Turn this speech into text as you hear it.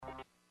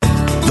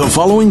The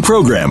following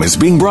program is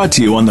being brought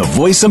to you on the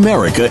Voice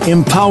America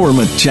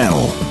Empowerment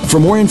Channel. For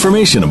more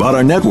information about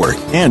our network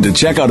and to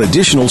check out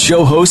additional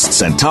show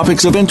hosts and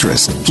topics of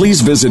interest, please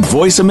visit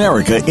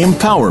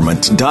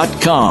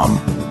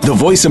voiceamericaempowerment.com. The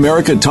Voice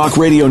America Talk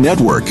Radio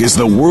Network is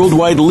the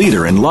worldwide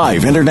leader in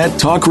live Internet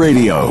talk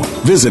radio.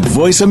 Visit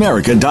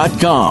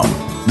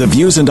voiceamerica.com. The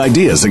views and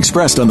ideas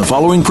expressed on the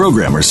following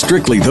program are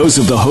strictly those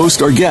of the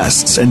host or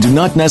guests and do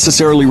not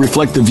necessarily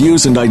reflect the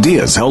views and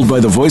ideas held by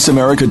the Voice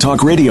America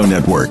Talk Radio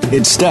Network,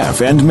 its staff,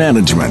 and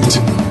management.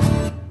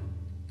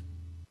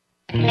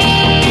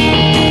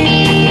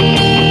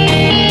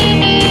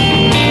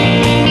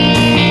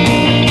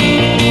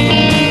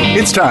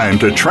 It's time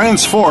to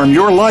transform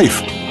your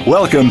life.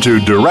 Welcome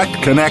to Direct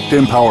Connect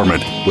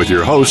Empowerment with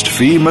your host,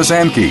 Fee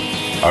Mazanke.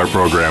 Our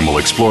program will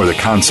explore the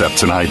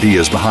concepts and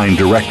ideas behind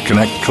Direct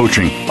Connect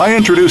coaching by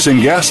introducing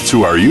guests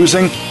who are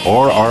using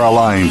or are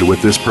aligned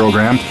with this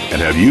program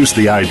and have used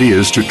the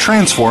ideas to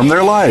transform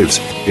their lives.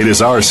 It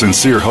is our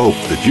sincere hope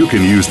that you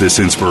can use this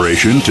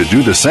inspiration to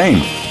do the same.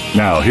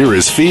 Now, here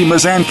is Fee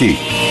Mazanke.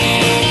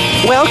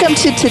 Welcome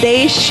to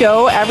today's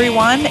show,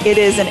 everyone. It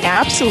is an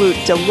absolute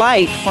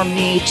delight for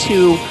me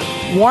to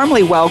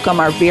warmly welcome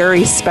our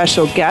very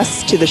special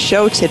guests to the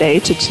show today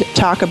to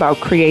talk about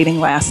creating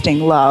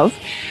lasting love.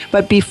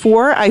 But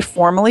before I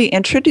formally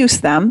introduce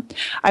them,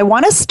 I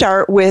want to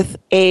start with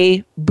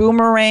a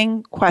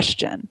boomerang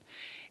question.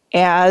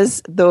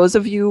 As those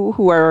of you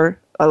who are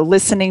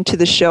listening to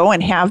the show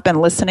and have been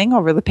listening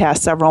over the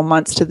past several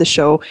months to the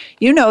show,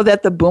 you know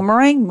that the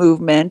boomerang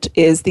movement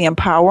is the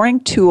empowering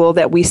tool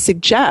that we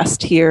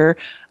suggest here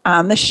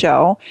on the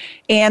show,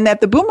 and that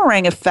the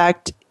boomerang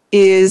effect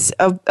is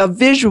a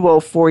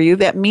visual for you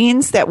that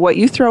means that what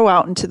you throw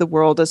out into the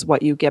world is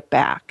what you get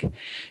back.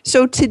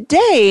 So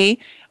today,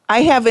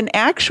 I have an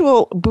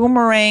actual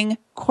boomerang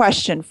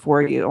question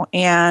for you.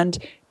 And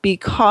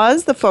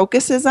because the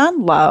focus is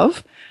on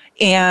love,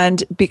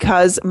 and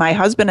because my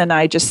husband and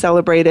I just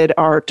celebrated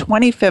our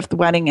 25th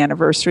wedding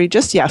anniversary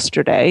just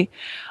yesterday,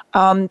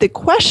 the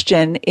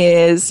question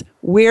is,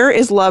 where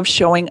is love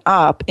showing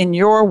up in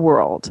your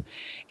world?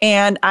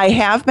 And I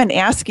have been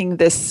asking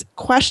this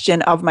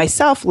question of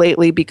myself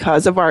lately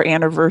because of our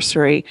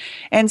anniversary.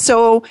 And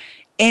so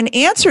in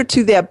answer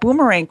to that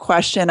boomerang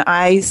question,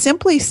 I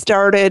simply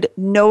started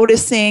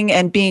noticing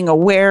and being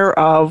aware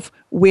of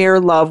where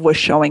love was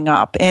showing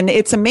up. And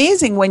it's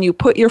amazing when you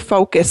put your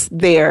focus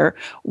there,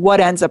 what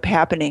ends up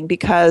happening.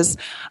 Because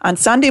on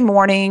Sunday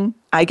morning,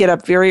 I get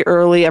up very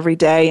early every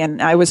day,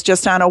 and I was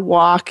just on a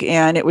walk,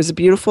 and it was a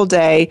beautiful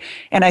day,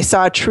 and I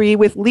saw a tree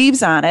with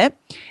leaves on it.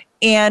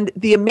 And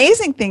the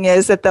amazing thing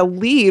is that the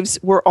leaves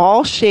were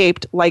all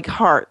shaped like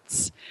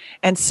hearts.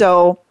 And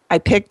so I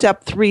picked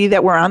up 3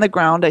 that were on the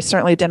ground. I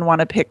certainly didn't want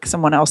to pick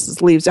someone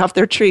else's leaves off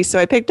their tree. So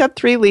I picked up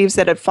 3 leaves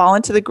that had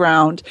fallen to the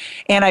ground,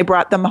 and I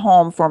brought them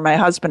home for my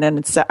husband.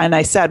 And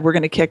I said, we're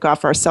going to kick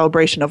off our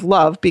celebration of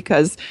love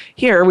because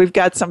here we've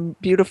got some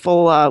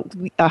beautiful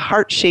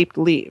heart-shaped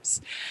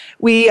leaves.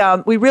 We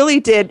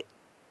really did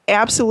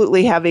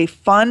absolutely have a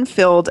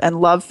fun-filled and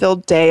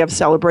love-filled day of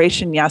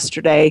celebration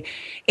yesterday.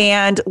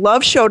 And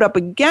love showed up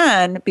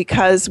again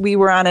because we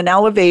were on an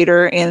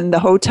elevator in the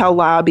hotel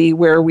lobby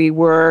where we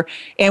were,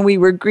 and we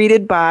were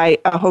greeted by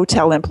a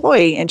hotel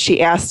employee, and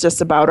she asked us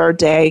about our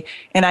day.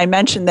 And I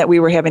mentioned that we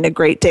were having a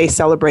great day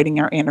celebrating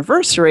our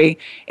anniversary.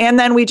 And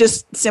then we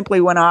just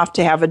simply went off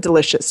to have a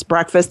delicious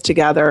breakfast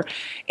together.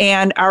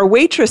 And our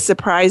waitress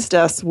surprised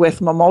us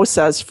with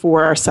mimosas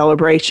for our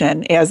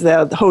celebration, as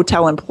the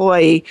hotel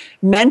employee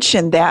mentioned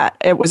that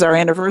it was our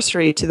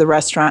anniversary to the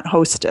restaurant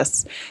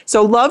hostess.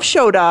 So love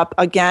showed up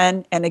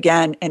again and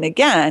again and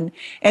again.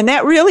 And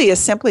that really is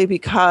simply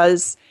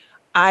because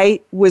I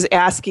was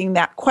asking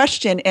that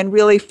question and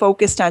really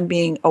focused on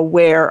being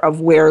aware of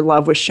where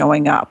love was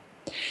showing up.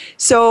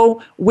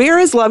 So where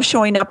is love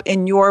showing up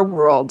in your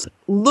world?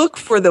 Look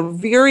for the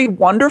very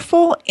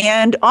wonderful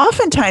and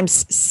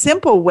oftentimes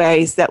simple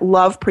ways that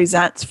love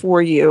presents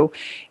for you,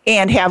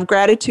 and have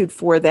gratitude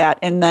for that,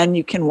 and then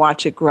you can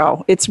watch it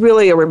grow. It's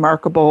really a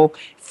remarkable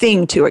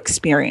thing to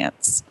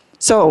experience.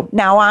 So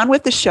now on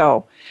with the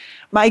show.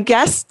 My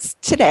guests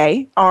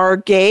today are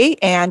Gay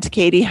and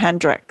Gay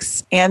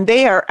Hendricks, and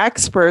they are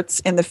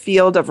experts in the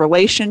field of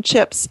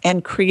relationships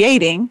and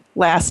creating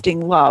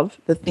lasting love,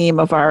 the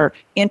theme of our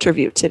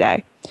interview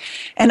today.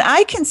 And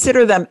I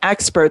consider them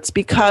experts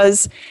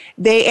because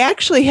they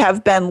actually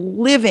have been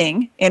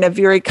living in a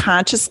very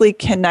consciously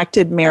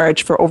connected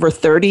marriage for over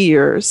 30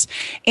 years,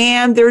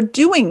 and they're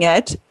doing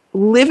it,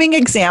 living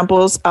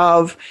examples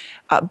of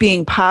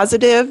being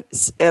positive,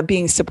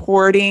 being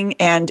supporting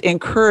and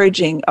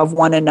encouraging of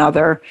one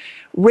another,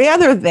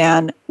 rather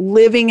than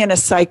living in a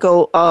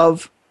cycle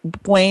of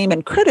blame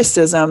and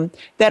criticism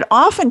that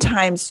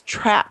oftentimes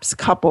traps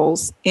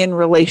couples in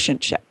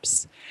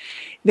relationships.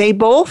 They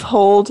both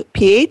hold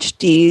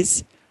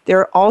PhDs.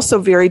 They're also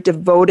very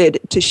devoted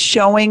to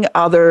showing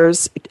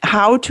others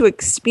how to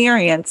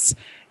experience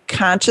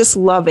conscious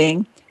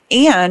loving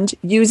and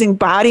using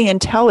body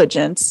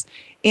intelligence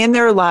in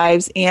their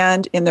lives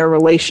and in their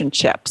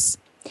relationships.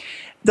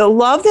 The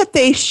love that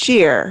they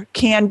share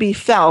can be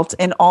felt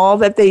in all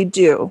that they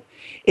do.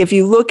 If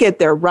you look at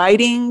their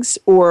writings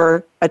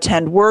or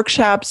attend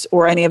workshops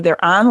or any of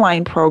their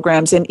online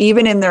programs, and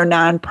even in their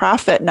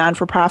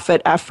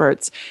non-for-profit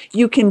efforts,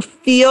 you can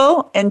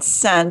feel and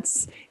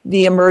sense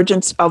the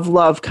emergence of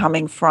love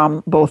coming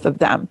from both of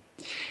them.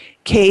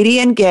 Katie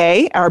and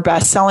Gay are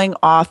best-selling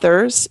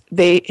authors.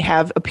 They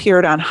have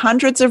appeared on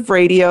hundreds of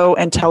radio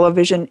and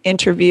television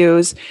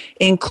interviews,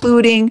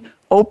 including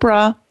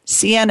Oprah,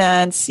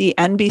 CNN,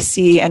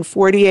 CNBC, and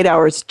 48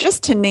 Hours,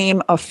 just to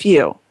name a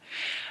few.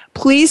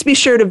 Please be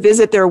sure to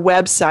visit their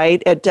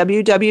website at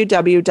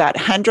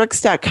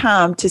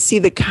www.hendricks.com to see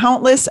the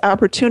countless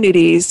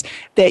opportunities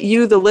that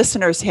you, the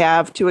listeners,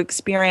 have to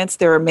experience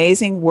their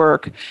amazing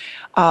work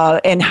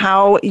and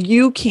how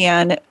you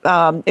can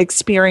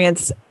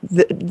experience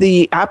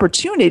the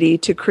opportunity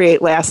to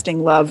create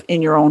lasting love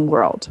in your own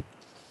world.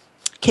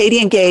 Katie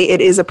and Gay,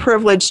 it is a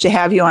privilege to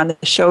have you on the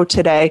show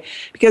today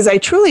because I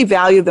truly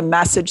value the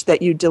message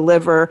that you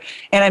deliver,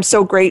 and I'm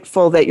so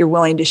grateful that you're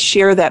willing to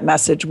share that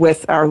message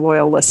with our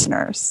loyal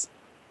listeners.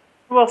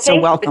 Well, so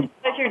welcome. It's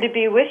a pleasure to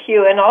be with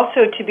you and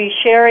also to be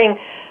sharing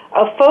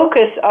a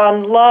focus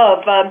on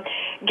love.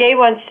 Gay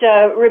once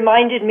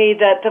reminded me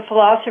that the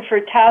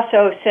philosopher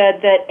Tasso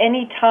said that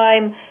any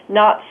time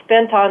not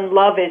spent on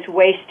love is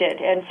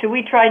wasted, and so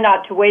we try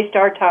not to waste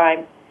our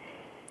time.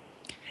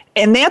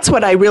 And that's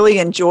what I really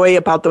enjoy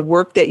about the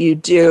work that you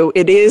do.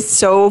 It is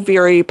so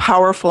very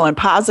powerful and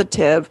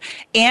positive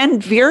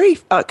and very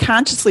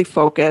consciously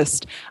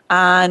focused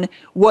on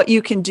what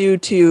you can do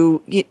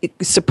to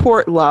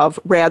support love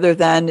rather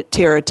than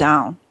tear it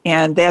down.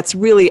 And that's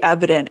really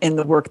evident in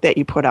the work that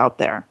you put out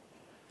there.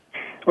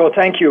 Well,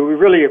 thank you. We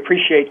really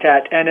appreciate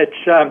that. And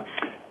it's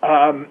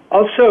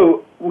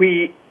also,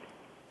 we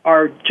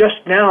are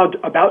just now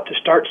about to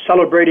start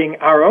celebrating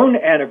our own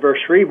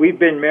anniversary. We've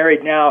been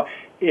married now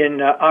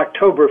in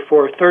October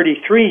for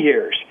 33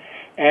 years.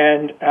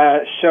 And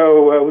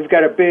so we've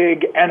got a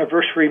big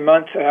anniversary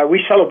month.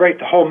 We celebrate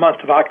the whole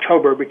month of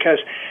October because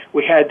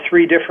we had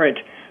 3 different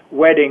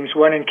weddings,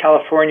 one in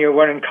California,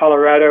 one in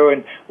Colorado,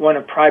 and one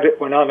a private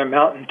one on a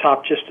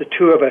mountaintop, just the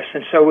 2 of us.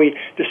 And so we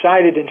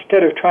decided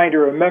instead of trying to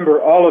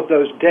remember all of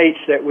those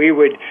dates that we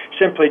would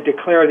simply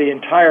declare the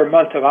entire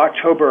month of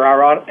October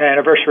our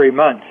anniversary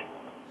month.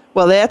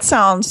 Well, that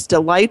sounds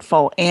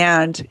delightful,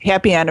 and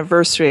happy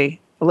anniversary.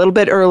 A little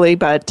bit early,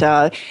 but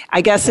I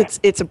guess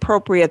it's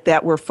appropriate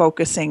that we're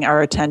focusing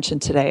our attention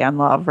today on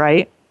love,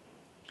 right?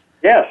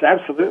 Yes,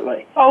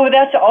 absolutely. Oh,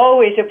 that's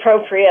always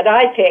appropriate,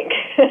 I think.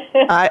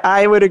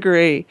 I would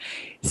agree.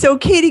 So,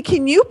 Katie,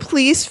 can you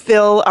please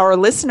fill our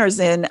listeners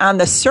in on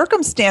the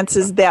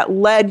circumstances that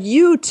led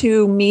you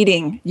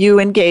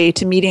and Gay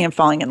to meeting and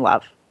falling in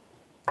love?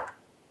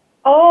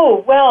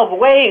 Oh, well,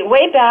 way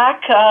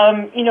back,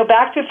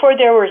 back before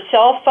there were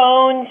cell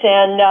phones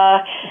and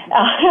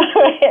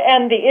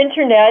and the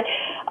Internet,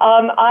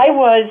 I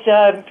was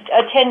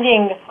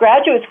attending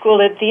graduate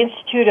school at the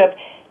Institute of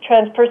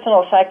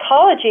Transpersonal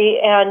Psychology,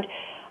 and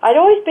I'd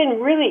always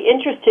been really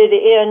interested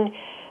in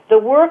the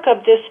work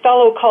of this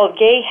fellow called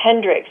Gay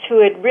Hendricks, who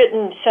had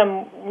written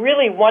some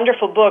really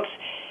wonderful books,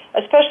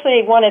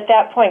 especially one at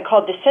that point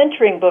called The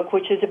Centering Book,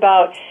 which is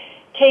about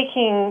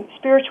taking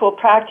spiritual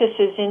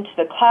practices into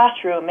the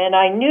classroom. And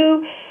I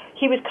knew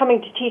he was coming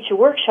to teach a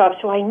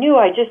workshop, so I knew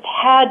I just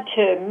had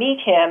to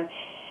meet him.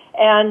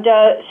 And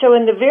so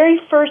in the very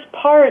first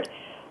part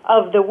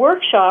of the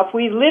workshop,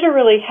 we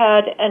literally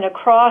had an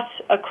across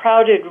a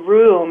crowded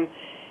room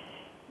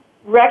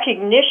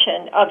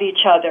recognition of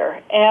each other.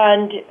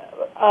 And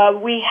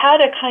we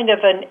had a kind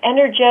of an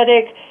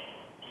energetic,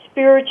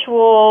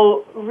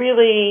 spiritual,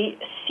 really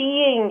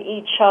seeing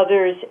each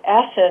other's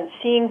essence,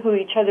 seeing who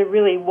each other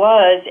really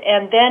was.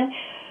 And then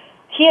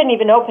he hadn't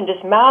even opened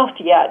his mouth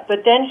yet,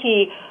 but then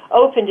he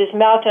opened his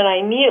mouth, and I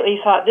immediately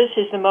thought, this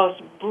is the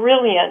most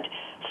brilliant,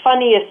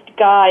 funniest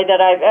guy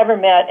that I've ever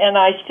met, and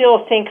I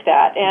still think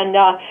that. And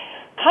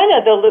kind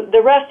of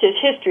the rest is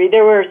history.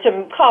 There were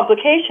some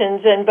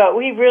complications, but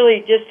we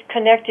really just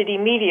connected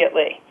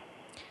immediately.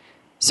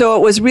 So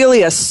it was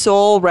really a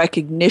soul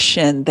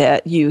recognition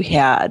that you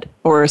had,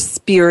 or a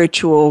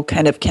spiritual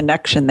kind of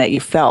connection that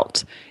you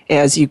felt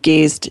as you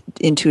gazed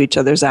into each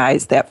other's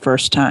eyes that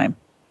first time.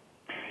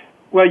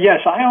 Well,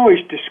 yes, I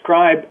always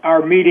describe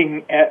our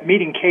meeting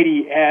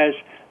Katie as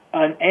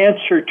an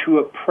answer to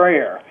a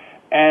prayer.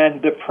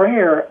 And the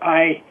prayer,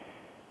 I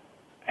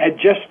had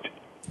just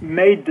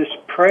made this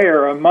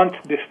prayer a month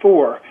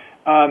before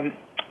I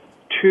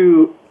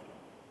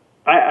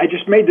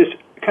just made this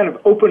kind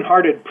of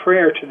open-hearted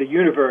prayer to the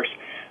universe.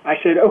 I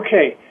said,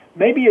 okay,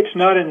 maybe it's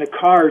not in the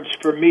cards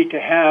for me to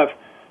have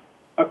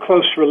a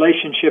close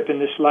relationship in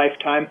this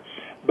lifetime,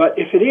 but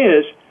if it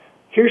is,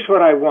 here's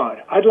what I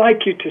want. I'd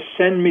like you to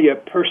send me a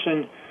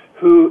person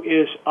who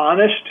is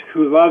honest,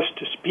 who loves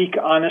to speak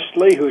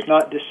honestly, who's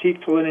not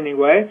deceitful in any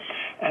way,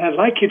 and I'd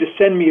like you to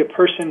send me a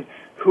person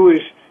who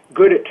is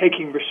good at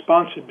taking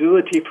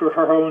responsibility for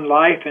her own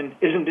life and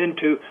isn't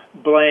into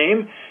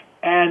blame.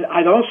 And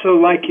I'd also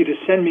like you to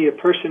send me a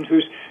person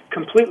who's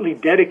completely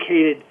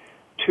dedicated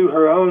to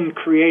her own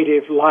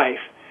creative life,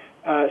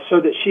 so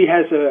that she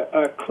has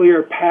a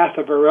clear path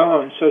of her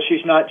own, so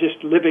she's not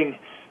just living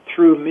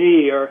through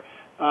me or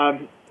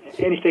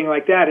anything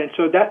like that. And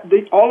so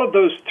all of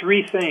those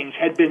three things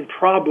had been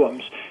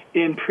problems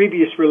in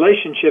previous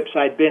relationships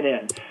I'd been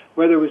in,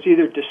 whether it was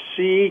either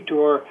deceit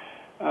or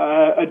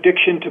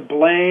addiction to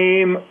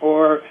blame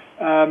or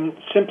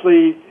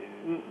simply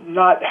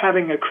not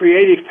having a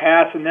creative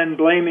path and then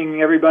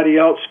blaming everybody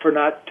else for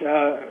not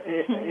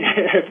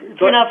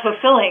for not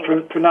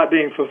fulfilling, for not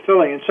being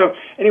fulfilling. And so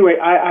anyway,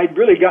 I'd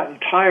really gotten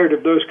tired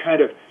of those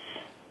kind of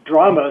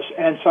dramas,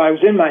 and so I was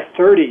in my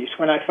 30s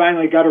when I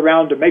finally got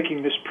around to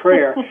making this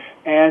prayer.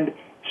 And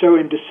so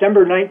in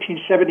December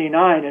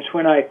 1979 is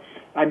when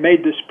I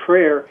made this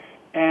prayer.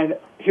 And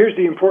here's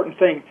the important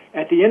thing.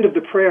 At the end of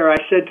the prayer, I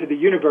said to the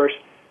universe,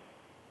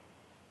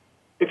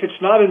 if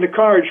it's not in the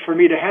cards for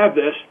me to have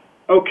this,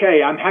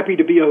 okay, I'm happy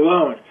to be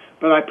alone,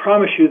 but I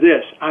promise you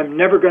this, I'm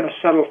never going to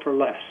settle for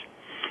less.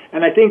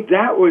 And I think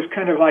that was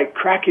kind of like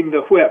cracking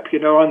the whip,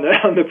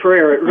 on the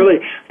prayer. It really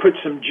put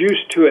some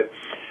juice to it.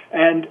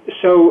 And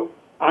so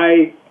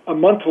a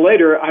month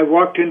later, I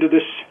walked into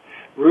this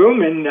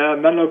room in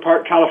Menlo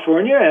Park,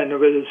 California, and there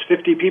was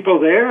 50 people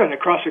there, and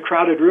across a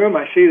crowded room,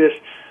 I see this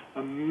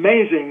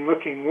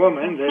amazing-looking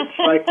woman that's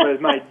like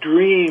my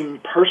dream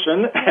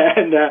person.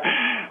 And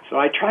so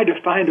I tried to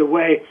find a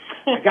way.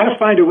 I got to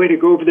find a way to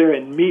go over there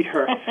and meet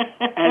her.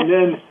 And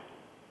then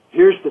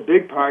here's the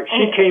big part.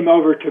 She came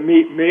over to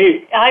meet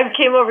me. I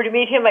came over to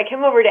meet him. I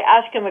came over to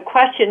ask him a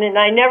question, and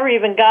I never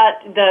even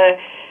got the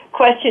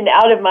question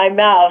out of my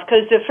mouth,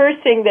 because the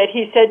first thing that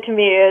he said to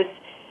me is,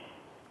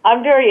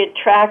 I'm very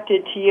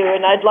attracted to you,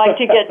 and I'd like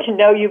to get to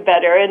know you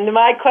better. And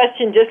my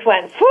question just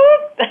went,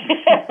 whoop.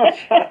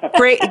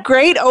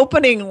 Great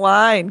opening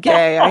line,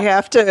 Gay. I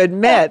have to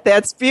admit,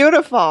 that's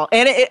beautiful.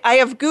 And I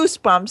have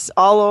goosebumps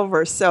all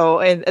over. So,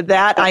 and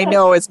that I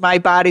know is my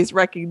body's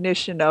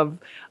recognition of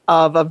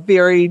a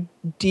very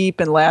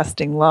deep and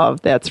lasting love.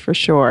 That's for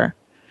sure.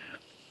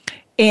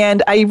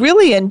 And I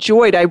really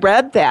I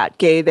read that,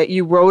 Gay, that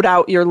you wrote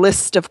out your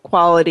list of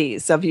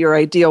qualities of your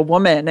ideal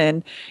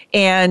woman.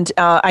 And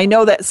I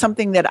know that's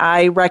something that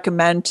I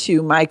recommend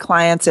to my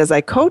clients as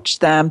I coach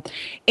them.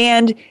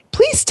 And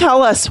please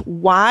tell us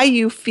why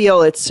you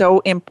feel it's so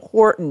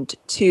important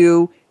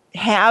to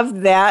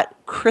have that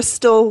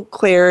crystal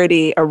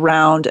clarity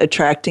around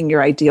attracting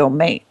your ideal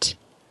mate.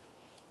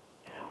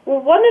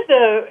 Well, one of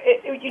the,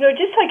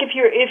 just like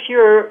if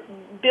you're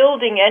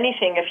building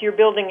anything, if you're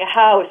building a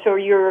house or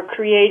you're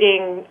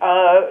creating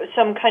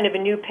some kind of a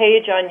new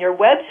page on your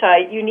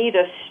website, you need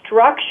a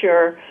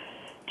structure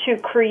to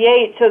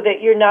create so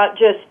that you're not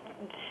just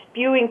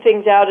spewing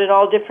things out in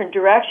all different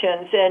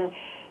directions. And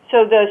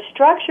so the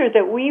structure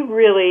that we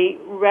really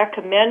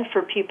recommend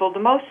for people, the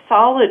most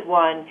solid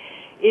one,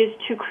 is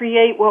to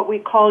create what we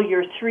call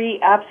your 3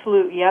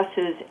 absolute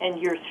yeses and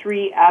your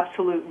 3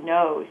 absolute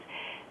nos.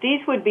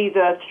 These would be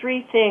the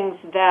 3 things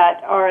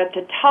that are at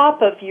the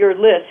top of your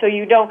list. So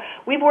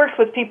we've worked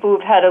with people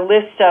who've had a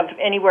list of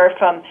anywhere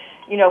from,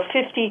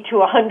 50 to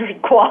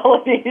 100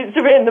 qualities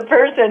in the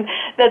person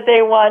that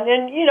they want.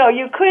 And,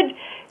 you could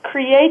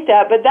create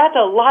that, but that's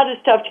a lot of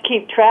stuff to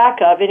keep track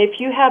of. And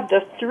if you have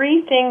the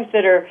 3 things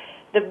that are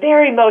the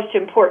very most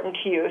important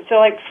to you, so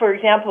like, for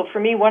example, for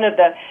me, one of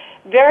the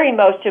very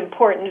most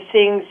important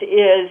things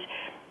is,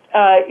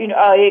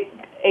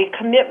 a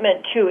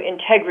commitment to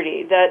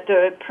integrity, that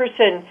the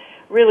person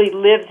really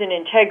lives in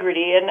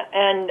integrity.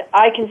 And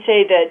I can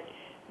say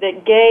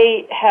that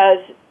Gay has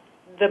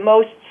the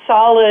most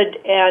solid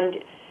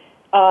and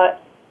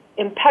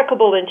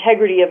impeccable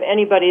integrity of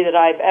anybody that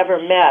I've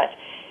ever met.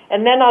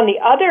 And then on the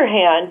other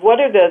hand, what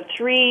are the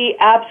 3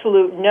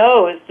 absolute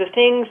no's, the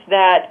things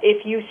that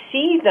if you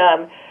see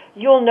them,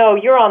 you'll know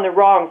you're on the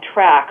wrong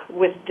track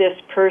with this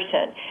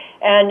person.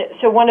 And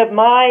so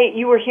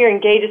you were hearing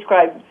Gay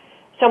describe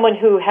someone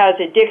who has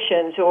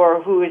addictions or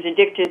who is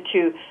addicted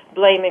to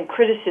blame and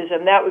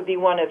criticism. That would be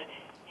one of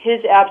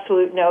his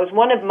absolute no's.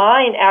 One of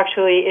mine,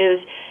 actually,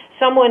 is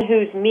someone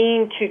who's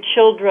mean to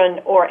children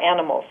or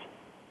animals.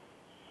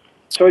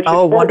 So it's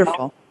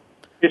wonderful.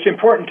 It's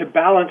important to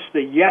balance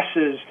the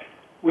yeses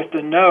with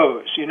the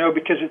no's,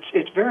 because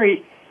it's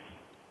very,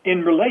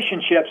 in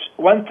relationships,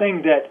 one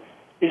thing that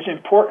is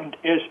important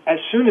is as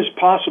soon as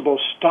possible,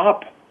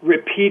 stop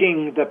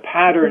repeating the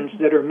patterns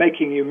that are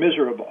making you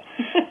miserable.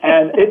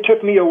 And it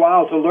took me a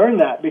while to learn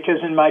that,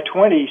 because in my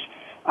 20s,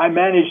 I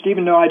managed,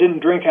 even though I didn't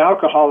drink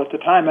alcohol at the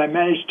time, I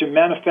managed to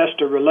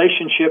manifest a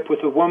relationship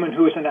with a woman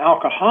who was an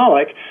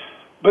alcoholic,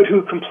 but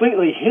who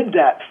completely hid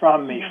that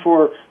from me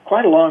for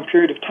quite a long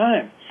period of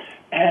time.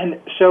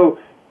 And so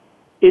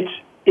if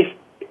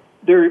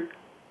there are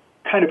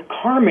kind of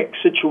karmic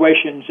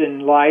situations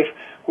in life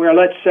where,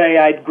 let's say,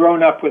 I'd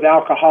grown up with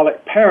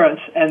alcoholic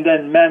parents and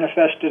then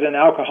manifested an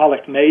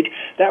alcoholic mate,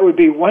 that would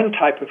be one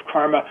type of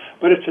karma,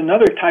 but it's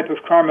another type of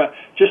karma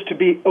just to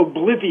be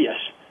oblivious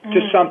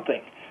to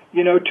something,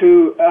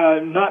 to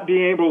not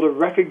being able to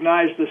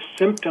recognize the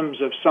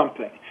symptoms of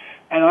something.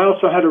 And I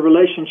also had a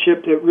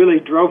relationship that really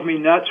drove me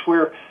nuts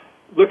where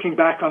looking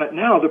back on it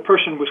now, the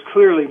person was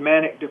clearly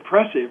manic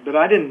depressive, but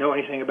I didn't know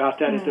anything about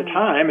that at the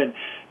time, and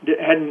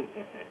hadn't,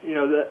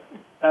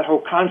 that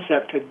whole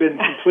concept had been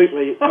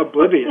completely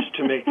oblivious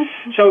to me.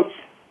 So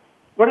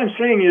what I'm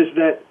saying is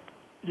that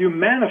you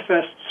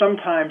manifest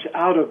sometimes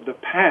out of the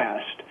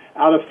past,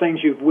 out of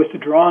things you've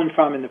withdrawn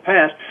from in the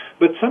past,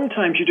 but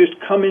sometimes you just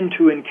come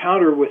into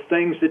encounter with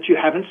things that you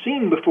haven't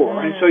seen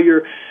before. And so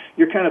you're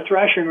kind of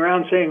thrashing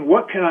around saying,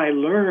 what can I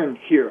learn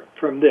here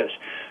from this?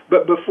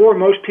 But before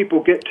most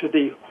people get to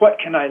the what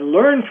can I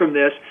learn from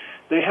this,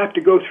 they have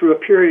to go through a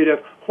period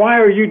of, why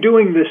are you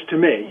doing this to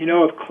me?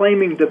 Of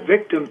claiming the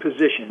victim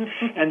position.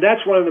 And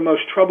that's one of the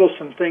most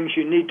troublesome things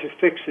you need to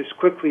fix as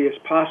quickly as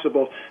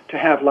possible to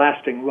have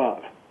lasting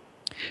love.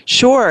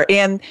 Sure.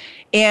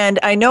 And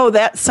I know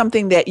that's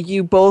something that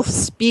you both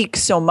speak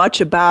so much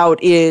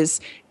about,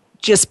 is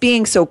just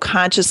being so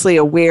consciously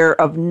aware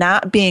of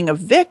not being a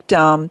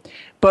victim,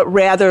 but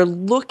rather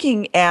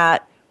looking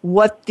at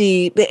what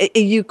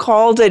you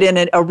called it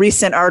in a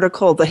recent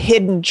article, the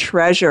hidden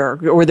treasure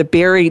or the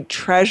buried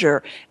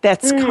treasure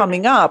that's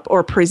coming up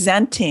or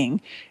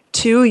presenting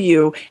to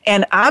you.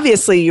 And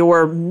obviously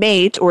your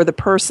mate or the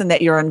person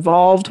that you're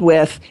involved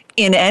with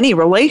in any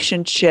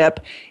relationship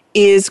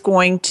is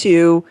going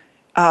to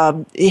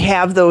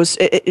have those,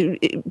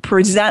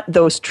 present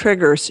those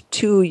triggers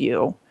to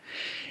you.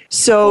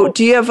 So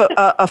do you have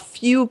a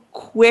few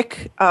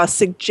quick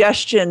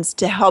suggestions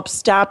to help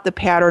stop the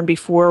pattern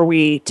before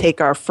we take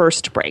our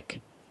first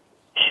break?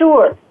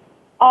 Sure.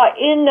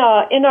 In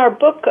our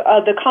book,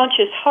 The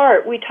Conscious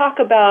Heart, we talk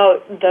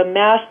about the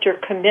master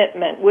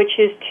commitment, which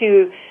is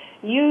to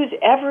use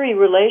every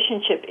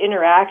relationship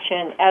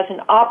interaction as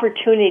an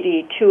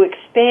opportunity to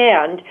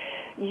expand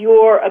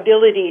your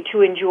ability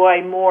to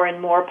enjoy more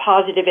and more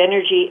positive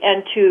energy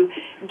and to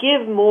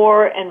give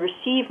more and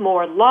receive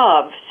more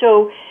love.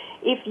 So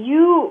if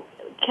you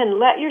can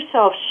let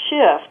yourself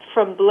shift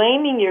from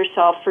blaming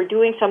yourself for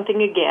doing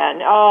something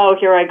again, oh,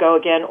 here I go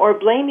again, or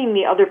blaming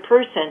the other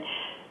person,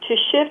 to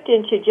shift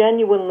into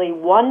genuinely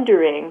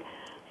wondering,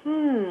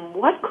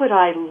 what could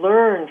I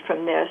learn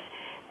from this?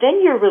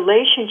 Then your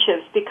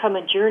relationships become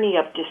a journey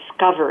of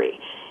discovery.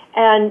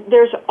 And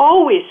there's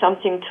always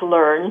something to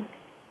learn.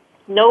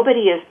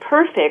 Nobody is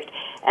perfect.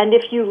 And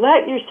if you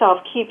let yourself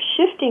keep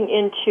shifting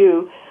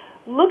into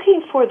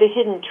looking for the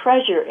hidden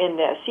treasure in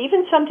this,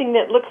 even something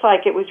that looks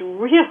like it was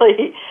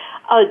really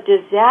a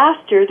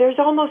disaster, there's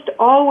almost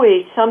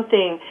always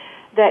something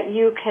that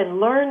you can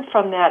learn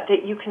from that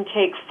you can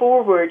take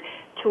forward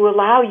to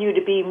allow you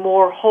to be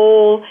more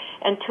whole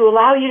and to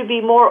allow you to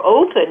be more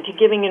open to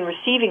giving and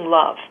receiving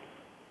love.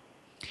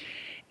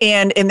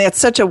 And that's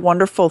such a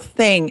wonderful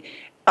thing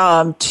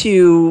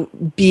to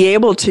be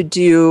able to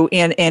do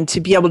and to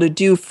be able to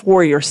do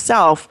for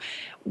yourself.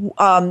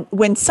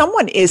 When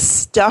someone is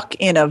stuck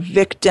in a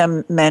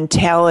victim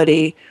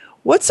mentality,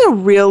 what's a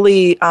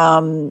really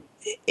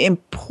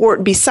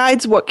important,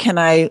 besides what can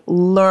I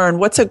learn,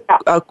 what's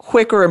a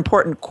quick or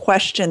important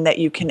question that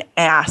you can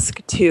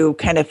ask to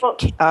kind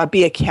of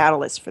be a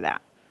catalyst for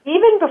that?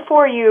 Even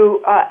before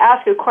you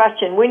ask a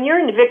question, when you're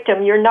in the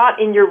victim, you're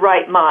not in your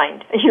right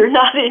mind. You're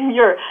not in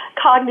your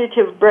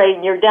cognitive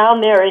brain. You're down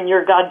there in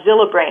your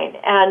Godzilla brain.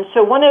 And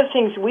so one of the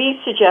things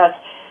we suggest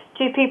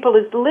to people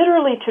is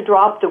literally to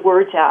drop the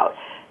words out,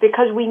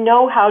 because we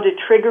know how to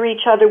trigger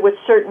each other with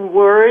certain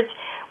words.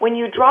 When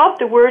you drop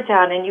the words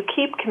out and you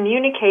keep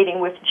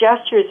communicating with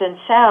gestures and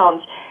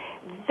sounds,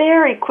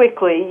 very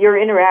quickly your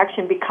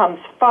interaction becomes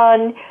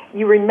fun.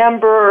 You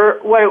remember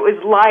what it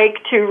was like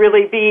to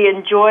really be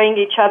enjoying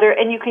each other,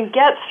 and you can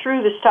get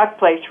through the stuck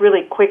place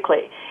really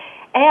quickly.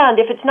 And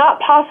if it's not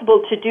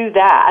possible to do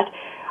that,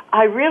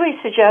 I really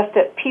suggest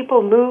that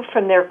people move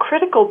from their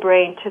critical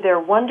brain to their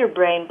wonder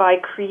brain by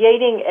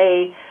creating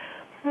a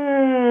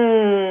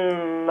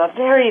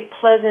very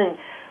pleasant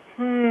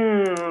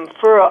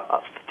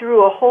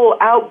through a whole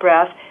out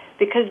breath,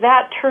 because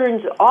that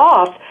turns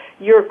off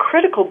your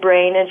critical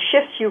brain and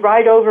shifts you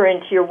right over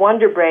into your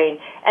wonder brain.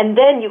 And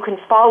then you can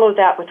follow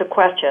that with a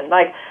question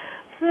like,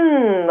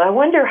 I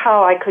wonder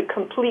how I could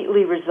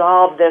completely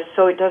resolve this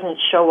so it doesn't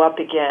show up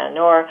again.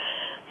 Or,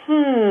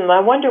 I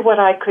wonder what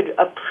I could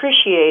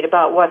appreciate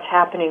about what's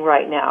happening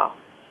right now.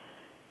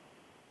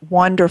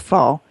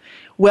 Wonderful.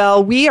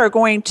 Well, we are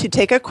going to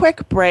take a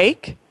quick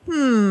break.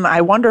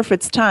 I wonder if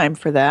it's time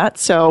for that.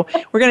 So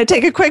we're going to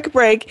take a quick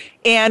break,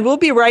 and we'll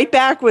be right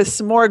back with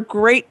some more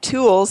great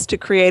tools to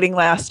creating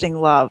lasting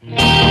love.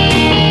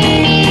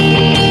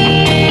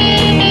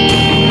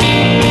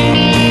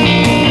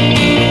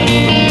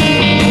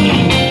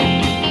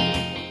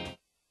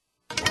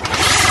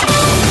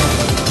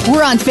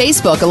 We're on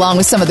Facebook along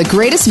with some of the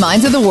greatest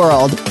minds of the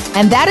world,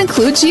 and that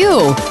includes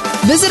you.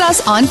 Visit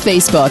us on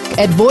Facebook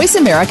at Voice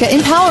America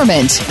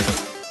Empowerment.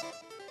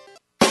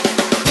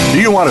 Do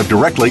you want to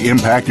directly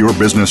impact your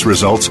business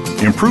results,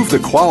 improve the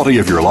quality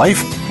of your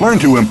life, learn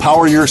to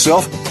empower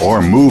yourself,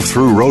 or move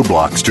through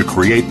roadblocks to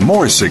create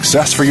more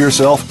success for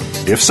yourself?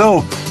 If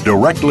so,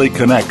 directly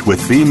connect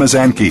with Fee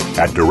Mazanke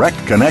at Direct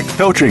Connect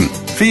Coaching.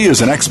 Fee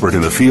is an expert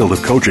in the field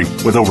of coaching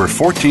with over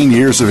 14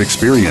 years of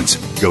experience.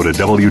 Go to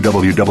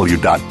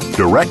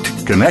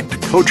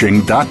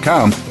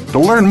www.directconnectcoaching.com to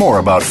learn more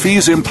about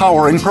Fee's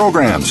empowering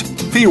programs.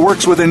 Fee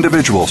works with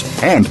individuals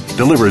and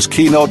delivers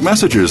keynote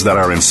messages that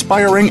are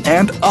inspiring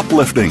and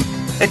uplifting.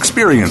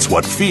 Experience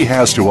what Fee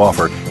has to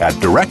offer at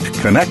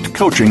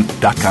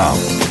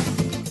directconnectcoaching.com.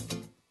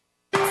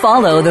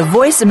 Follow the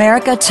Voice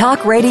America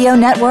Talk Radio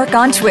Network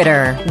on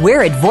Twitter.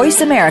 We're at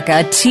Voice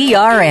America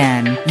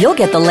TRN. You'll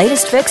get the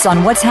latest fix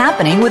on what's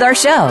happening with our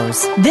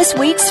shows, this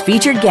week's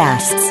featured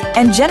guests,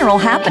 and general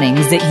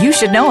happenings that you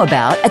should know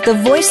about at the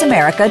Voice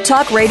America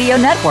Talk Radio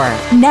Network.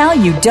 Now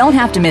you don't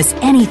have to miss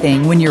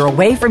anything when you're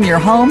away from your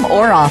home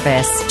or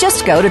office.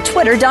 Just go to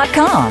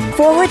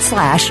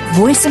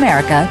twitter.com/Voice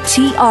America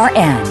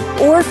TRN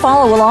or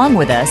follow along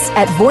with us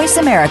at Voice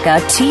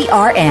America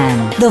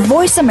TRN. The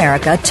Voice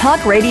America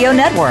Talk Radio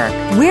Network.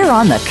 We're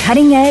on the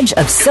cutting edge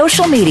of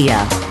social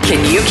media.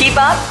 Can you keep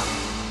up?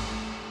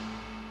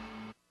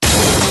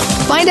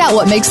 Find out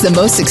what makes the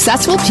most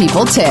successful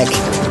people tick.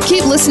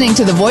 Keep listening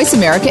to the Voice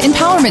America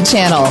Empowerment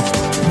Channel.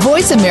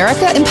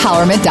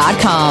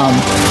 VoiceAmericaEmpowerment.com.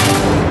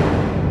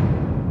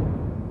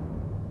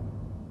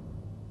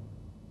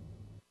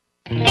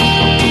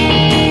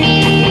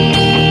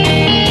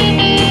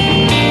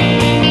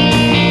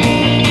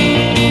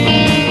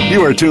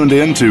 You are tuned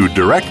in to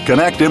Direct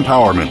Connect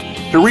Empowerment.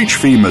 To reach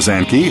Fee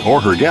Mazanke or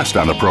her guest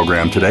on the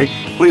program today,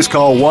 please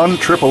call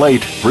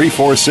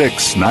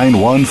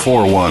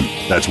 1-888-346-9141.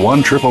 That's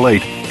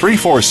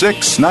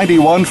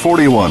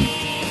 1-888-346-9141.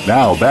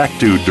 Now back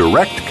to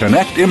Direct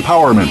Connect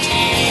Empowerment.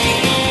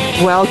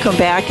 Welcome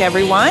back,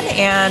 everyone.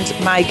 And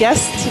my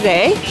guests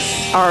today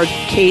are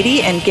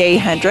Katie and Gay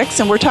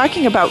Hendricks, and we're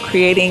talking about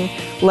creating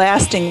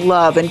lasting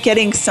love and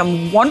getting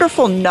some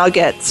wonderful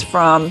nuggets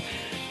from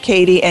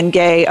Katie and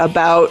Gay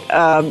about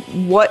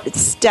what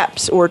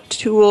steps or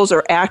tools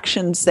or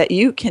actions that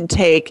you can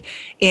take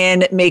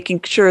in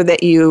making sure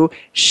that you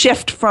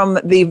shift from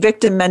the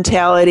victim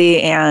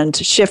mentality and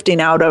shifting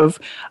out of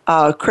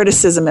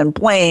criticism and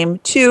blame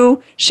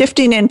to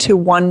shifting into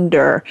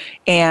wonder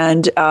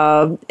and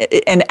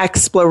an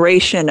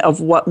exploration of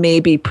what may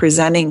be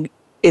presenting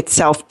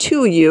itself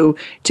to you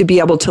to be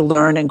able to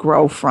learn and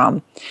grow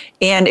from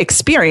and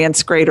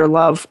experience greater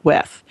love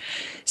with.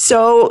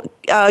 So,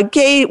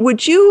 Gay,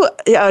 would you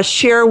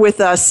share with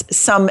us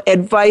some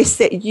advice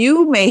that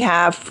you may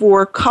have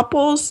for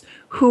couples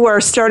who are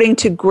starting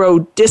to grow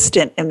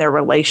distant in their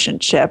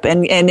relationship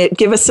and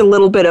give us a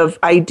little bit of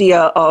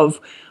idea of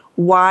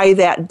why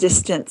that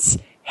distance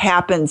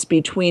happens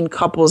between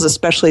couples,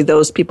 especially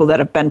those people that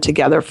have been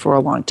together for a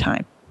long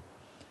time?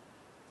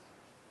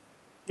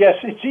 Yes,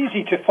 it's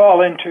easy to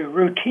fall into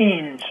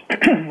routines.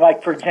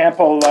 Like, for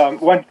example,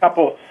 one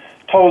couple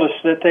told us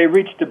that they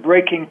reached a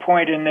breaking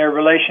point in their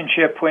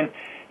relationship when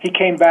he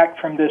came back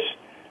from this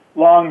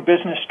long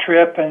business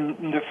trip, and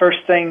the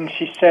first thing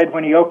she said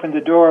when he opened the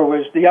door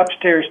was, "The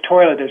upstairs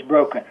toilet is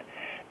broken."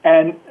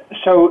 And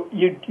so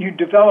you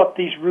develop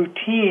these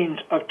routines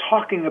of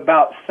talking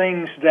about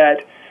things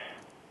that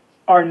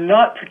are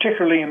not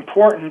particularly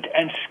important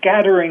and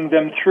scattering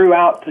them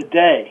throughout the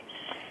day.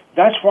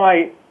 That's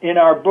why in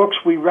our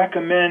books we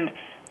recommend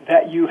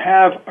that you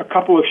have a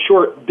couple of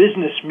short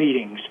business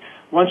meetings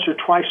once or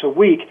twice a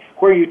week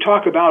where you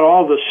talk about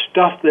all the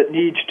stuff that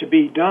needs to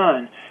be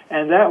done.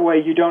 And that way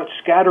you don't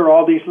scatter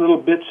all these little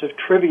bits of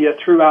trivia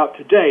throughout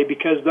the day,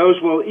 because those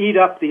will eat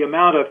up the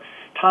amount of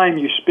time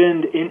you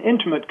spend in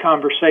intimate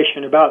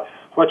conversation about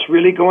what's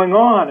really going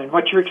on and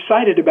what you're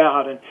excited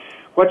about and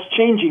what's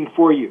changing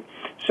for you.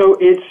 So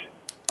it's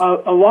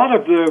a lot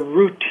of the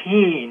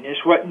routine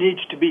is what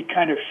needs to be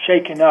kind of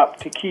shaken up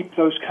to keep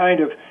those kind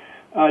of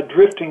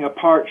drifting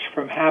aparts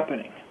from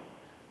happening.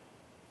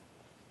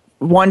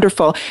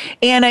 Wonderful.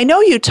 And I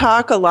know you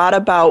talk a lot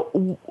about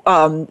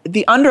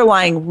the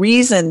underlying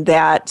reason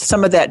that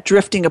some of that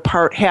drifting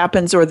apart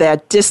happens or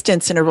that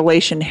distance in a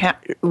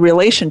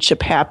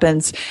relationship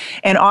happens.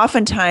 And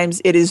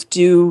oftentimes it is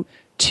due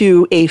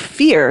to a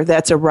fear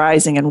that's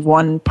arising in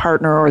one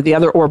partner or the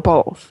other or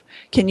both.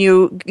 Can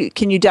you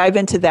dive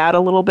into that a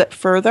little bit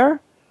further?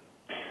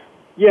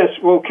 Yes,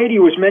 well, Katie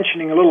was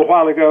mentioning a little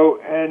while ago,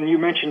 and you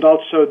mentioned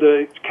also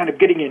the kind of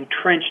getting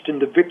entrenched in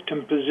the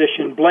victim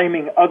position,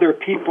 blaming other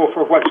people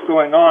for what's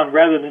going on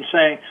rather than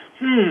saying,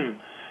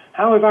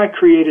 how have I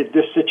created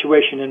this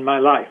situation in my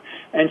life?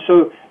 And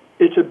so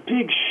it's a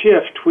big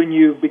shift when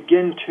you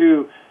begin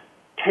to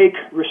take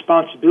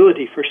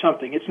responsibility for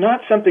something. It's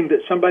not something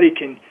that somebody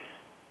can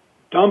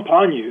dump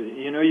on you.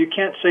 You know, you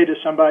can't say to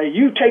somebody,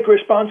 you take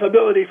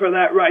responsibility for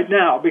that right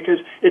now, because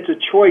it's a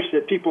choice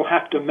that people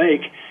have to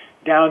make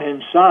down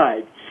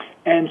inside.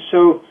 And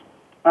so,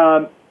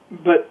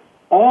 but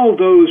all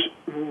those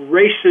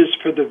races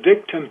for the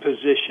victim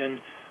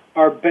position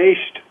are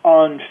based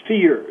on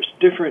fears,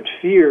 different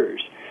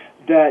fears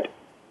that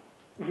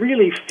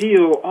really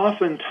feel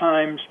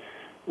oftentimes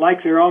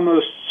like they're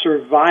almost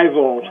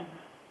survival.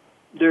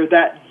 They're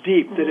that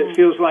deep that it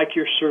feels like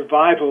your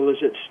survival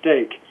is at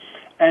stake.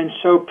 And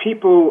so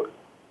people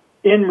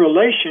in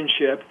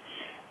relationship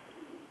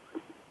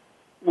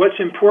what's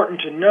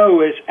important to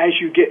know is as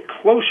you get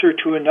closer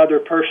to another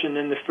person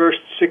in the first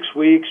 6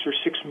 weeks or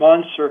 6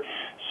 months or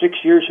 6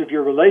 years of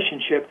your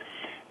relationship,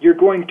 you're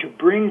going to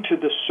bring to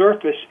the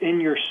surface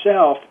in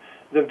yourself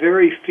the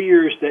very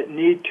fears that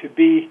need to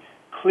be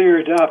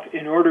cleared up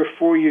in order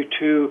for you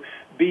to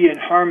be in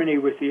harmony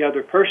with the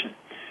other person.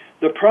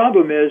 The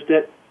problem is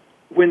that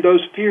when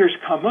those fears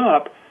come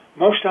up,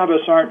 most of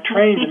us aren't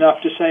trained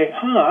enough to say,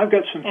 I've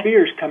got some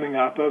fears coming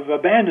up of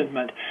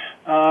abandonment.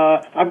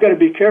 I've got to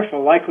be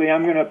careful. Likely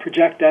I'm going to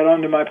project that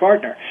onto my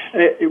partner.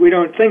 We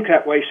don't think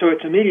that way, so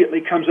it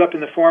immediately comes up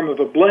in the form of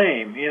a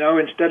blame.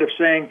 Instead of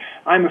saying,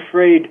 I'm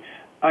afraid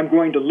I'm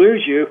going to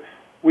lose you,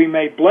 we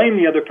may blame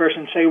the other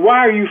person and say, why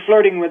are you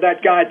flirting with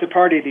that guy at the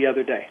party the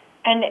other day?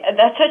 And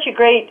that's such a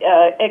great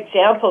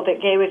example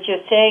that Gay was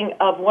just saying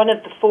of one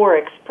of the 4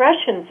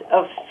 expressions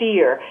of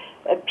fear.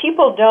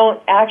 People don't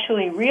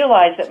actually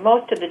realize that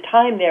most of the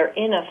time they're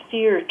in a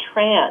fear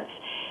trance.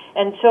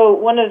 And so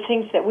one of the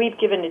things that we've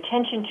given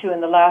attention to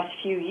in the last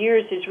few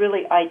years is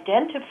really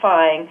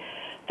identifying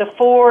the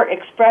 4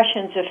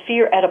 expressions of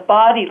fear at a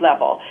body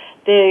level.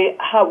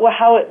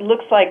 How it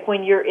looks like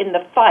when you're in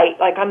the fight,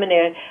 like I'm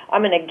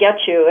gonna get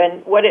you,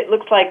 and what it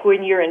looks like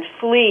when you're in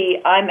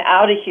flee, I'm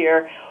out of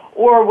here,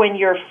 or when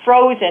you're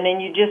frozen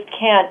and you just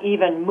can't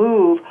even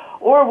move,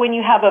 or when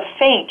you have a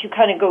faint, you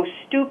kind of go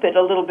stupid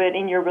a little bit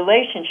in your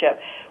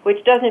relationship,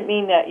 which doesn't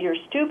mean that you're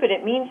stupid.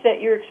 It means that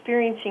you're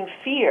experiencing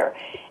fear.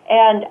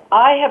 And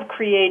I have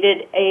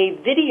created a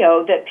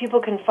video that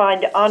people can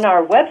find on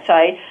our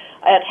website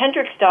at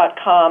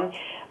hendricks.com.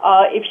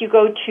 If you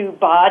go to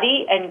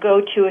Body and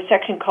go to a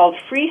section called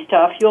Free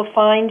Stuff, you'll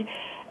find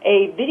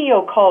a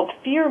video called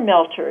Fear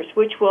Melters,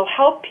 which will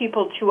help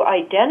people to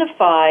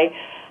identify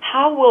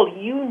how will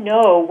you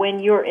know when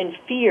you're in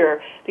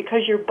fear,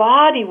 because your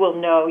body will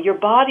know, your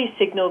body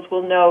signals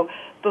will know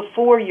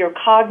before your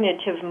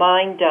cognitive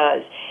mind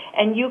does.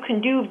 And you can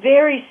do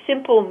very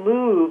simple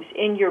moves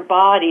in your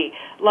body,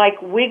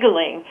 like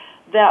wiggling,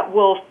 that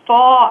will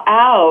thaw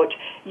out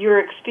your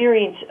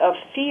experience of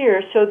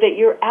fear so that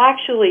you're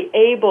actually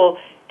able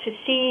to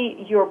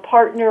see your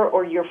partner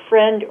or your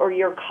friend or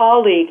your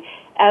colleague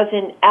as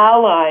an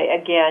ally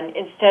again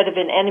instead of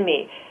an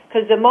enemy.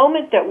 Because the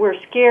moment that we're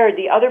scared,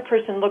 the other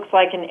person looks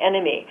like an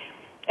enemy.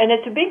 And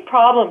it's a big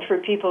problem for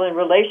people in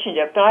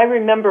relationships. And I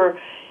remember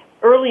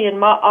early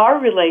in our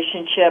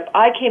relationship,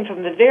 I came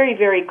from a very,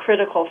 very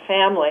critical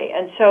family.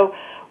 And so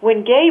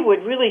when Gay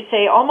would really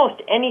say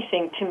almost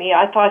anything to me,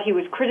 I thought he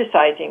was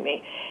criticizing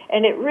me.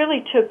 And it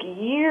really took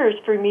years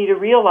for me to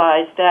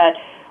realize that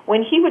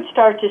when he would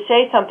start to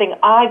say something,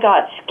 I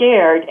got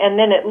scared, and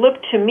then it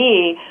looked to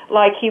me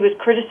like he was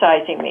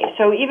criticizing me.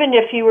 So even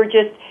if he were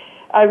just,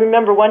 I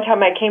remember one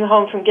time I came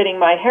home from getting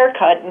my hair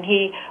cut, and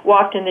he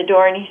walked in the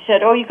door and he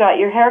said, oh, you got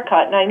your hair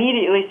cut. And I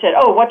immediately said,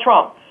 oh, what's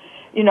wrong?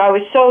 I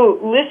was so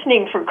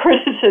listening for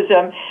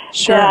criticism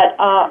that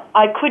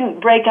I couldn't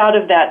break out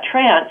of that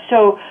trance.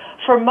 So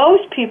for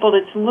most people,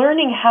 it's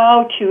learning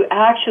how to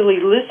actually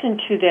listen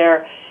to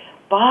their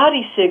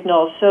body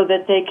signals so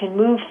that they can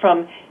move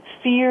from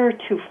fear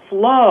to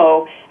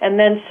flow, and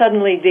then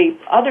suddenly the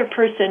other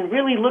person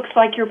really looks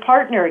like your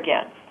partner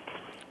again.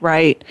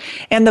 Right.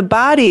 And the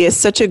body is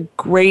such a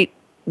great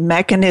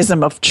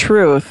mechanism of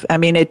truth. I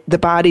mean, the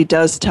body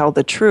does tell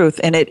the truth,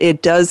 and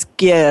it does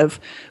give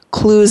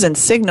clues and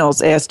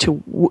signals as to,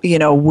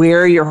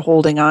 where you're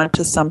holding on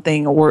to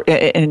something, or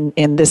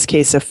in this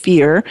case, a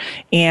fear.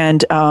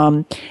 And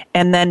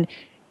then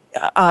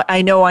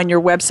I know on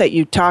your website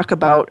you talk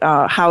about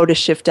how to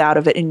shift out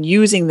of it and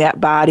using that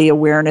body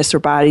awareness or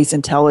body's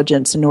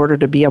intelligence in order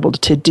to be able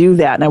to do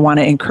that. And I want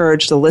to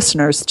encourage the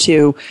listeners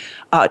to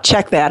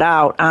check that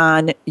out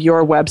on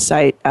your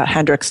website,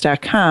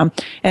 hendricks.com,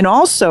 and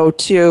also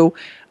to,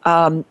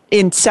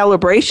 in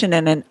celebration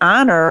and in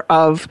honor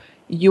of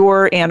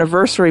your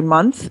anniversary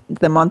month,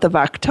 the month of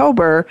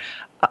October,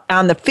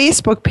 on the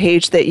Facebook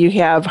page that you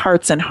have,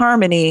 Hearts in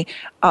Harmony,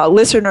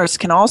 listeners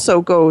can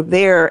also go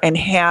there and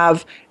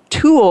have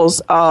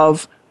tools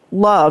of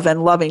love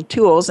and loving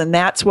tools. And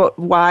that's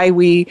why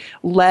we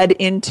led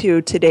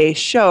into today's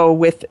show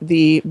with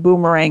the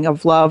boomerang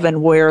of love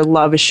and where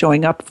love is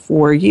showing up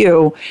for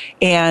you.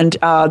 And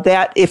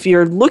that if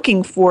you're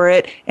looking for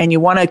it and you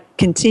want to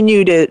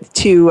continue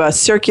to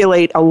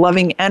circulate a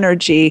loving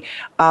energy,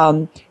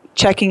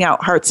 checking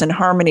out Hearts in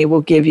Harmony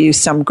will give you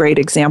some great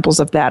examples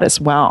of that as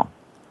well.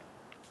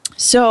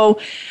 So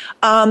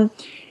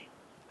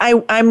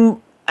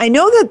I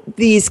know that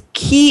these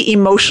key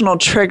emotional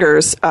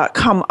triggers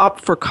come up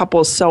for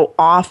couples so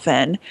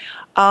often.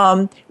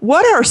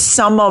 What are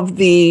some of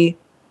the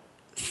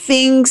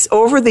things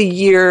over the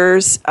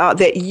years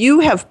that you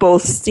have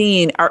both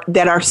seen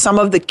that are some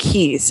of the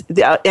keys?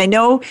 I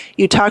know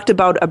you talked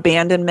about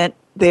abandonment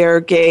there,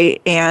 Gay,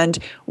 and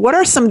what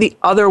are some of the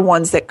other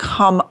ones that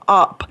come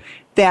up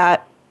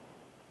that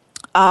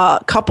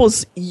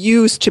couples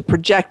use to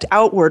project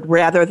outward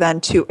rather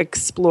than to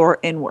explore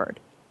inward?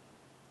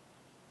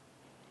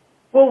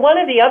 Well, one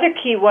of the other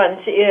key ones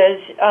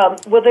is,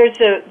 there's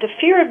the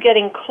fear of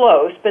getting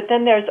close, but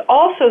then there's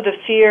also the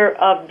fear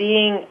of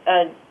being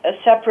a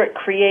separate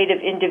creative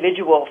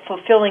individual,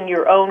 fulfilling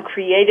your own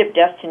creative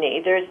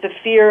destiny. There's the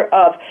fear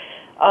of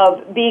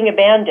being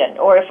abandoned,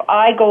 or if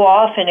I go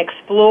off and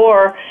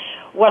explore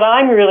what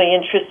I'm really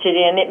interested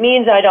in, it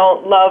means I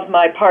don't love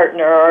my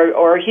partner,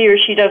 or he or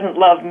she doesn't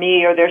love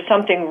me, or there's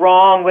something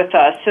wrong with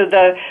us.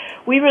 So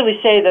we really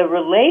say the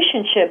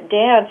relationship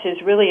dance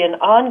is really an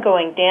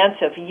ongoing dance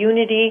of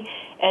unity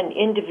and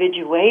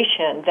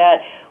individuation,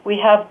 that we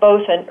have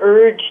both an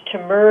urge to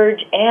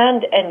merge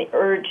and an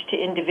urge to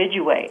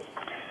individuate.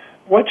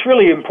 What's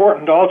really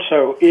important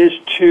also is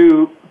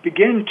to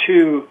begin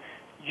to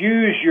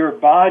use your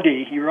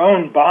body, your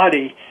own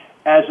body,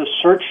 as a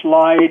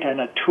searchlight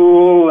and a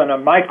tool and a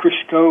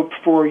microscope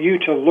for you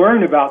to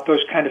learn about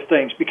those kind of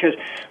things. Because,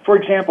 for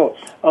example,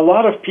 a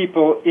lot of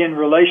people in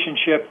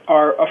relationship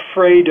are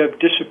afraid of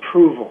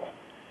disapproval.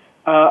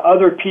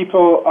 Other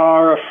people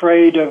are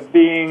afraid of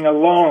being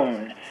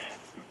alone.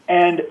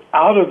 And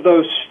out of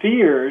those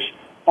fears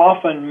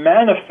often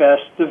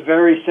manifest the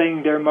very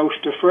thing they're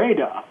most afraid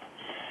of.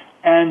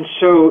 And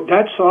so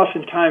that's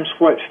oftentimes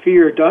what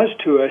fear does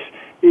to us,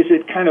 is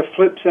it kind of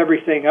flips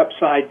everything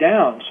upside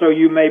down. So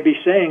you may be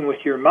saying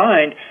with your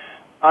mind,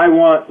 I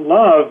want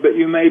love, but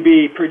you may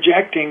be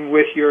projecting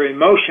with your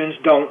emotions,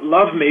 don't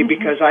love me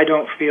because I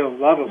don't feel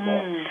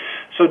lovable.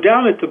 So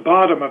down at the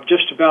bottom of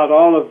just about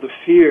all of the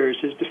fears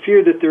is the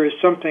fear that there is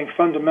something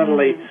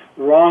fundamentally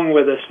wrong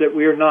with us, that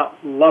we are not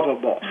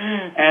lovable.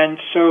 And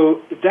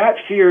so that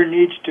fear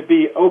needs to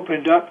be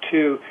opened up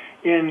to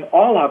in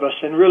all of us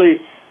and really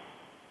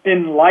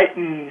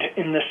enlightened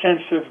in the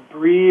sense of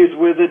breathe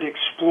with it,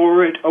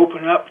 explore it,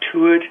 open up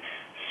to it,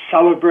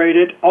 celebrate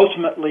it,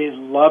 ultimately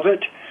love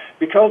it,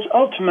 because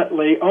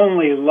ultimately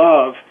only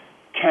love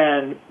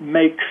can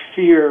make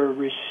fear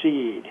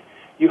recede.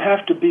 You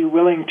have to be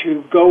willing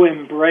to go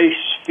embrace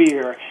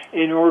fear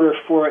in order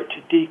for it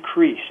to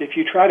decrease. If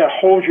you try to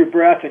hold your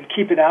breath and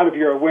keep it out of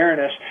your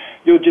awareness,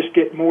 you'll just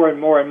get more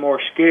and more and more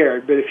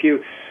scared. But if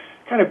you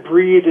kind of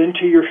breathe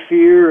into your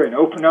fear and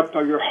open up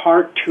your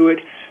heart to it,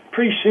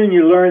 pretty soon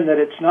you learn that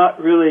it's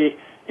not really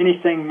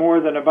anything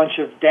more than a bunch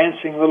of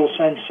dancing little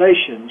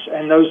sensations,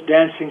 and those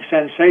dancing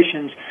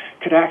sensations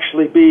could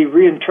actually be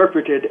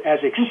reinterpreted as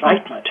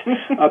excitement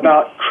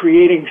about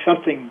creating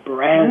something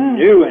brand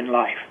new in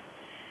life.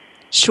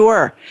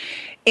 Sure.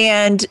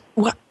 And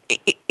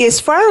as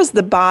far as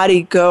the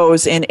body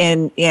goes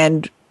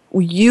and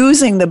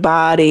using the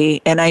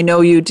body, and I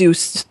know you do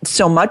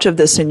so much of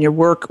this in your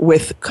work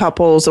with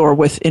couples or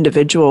with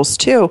individuals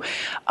too,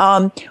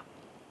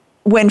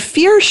 when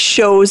fear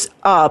shows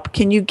up,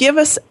 can you give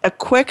us a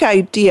quick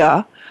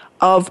idea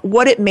of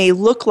what it may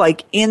look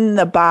like in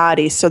the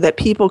body so that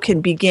people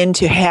can begin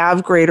to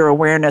have greater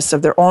awareness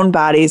of their own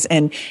bodies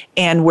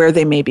and where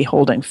they may be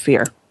holding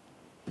fear?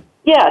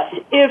 Yes.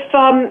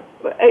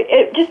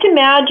 Just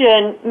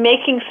imagine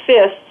making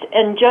fists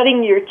and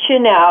jutting your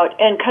chin out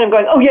and kind of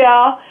going, oh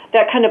yeah,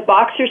 that kind of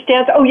boxer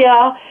stance, oh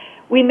yeah.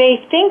 We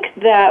may think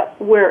that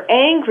we're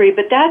angry,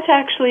 but that's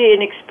actually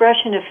an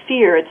expression of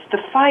fear. It's the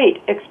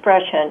fight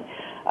expression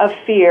of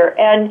fear.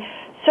 And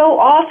so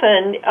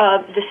often,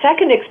 the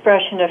second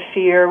expression of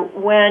fear,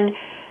 when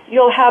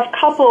you'll have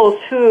couples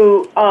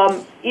who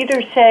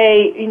either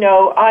say,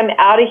 I'm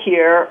out of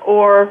here,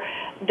 or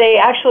they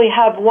actually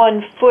have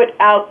one foot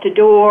out the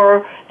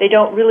door, they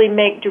don't really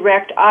make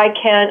direct eye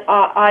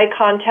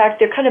contact,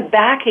 they're kind of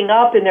backing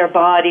up in their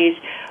bodies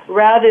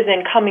rather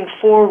than coming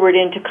forward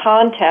into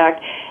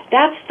contact.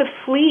 That's the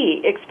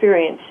flee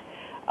experience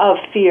of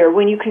fear.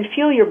 When you can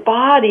feel your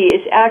body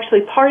is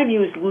actually, part of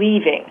you is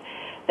leaving.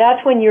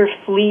 That's when you're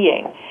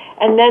fleeing.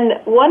 And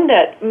then one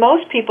that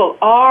most people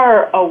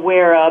are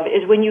aware of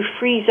is when you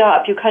freeze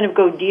up, you kind of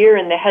go deer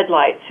in the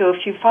headlights. So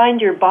if you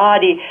find your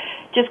body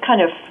just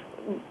kind of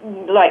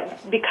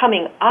like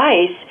becoming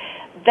ice,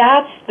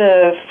 that's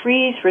the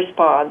freeze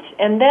response.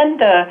 And then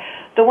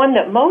the one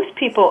that most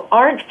people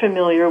aren't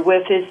familiar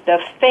with is the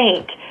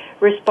faint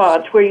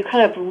response, where you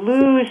kind of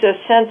lose a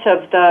sense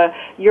of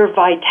your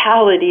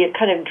vitality. It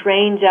kind of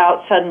drains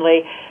out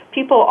suddenly.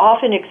 People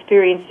often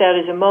experience that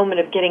as a moment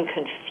of getting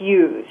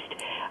confused.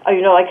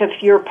 Like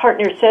if your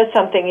partner says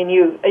something and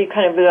you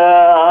kind of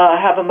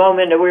have a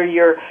moment where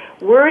your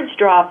words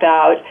drop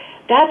out,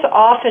 that's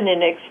often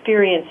an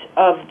experience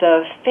of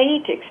the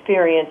faint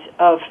experience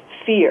of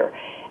fear.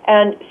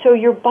 And so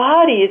your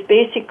body is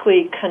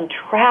basically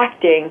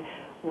contracting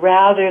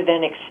rather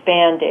than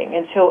expanding.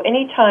 And so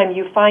anytime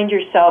you find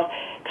yourself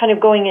kind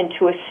of going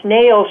into a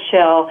snail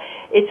shell,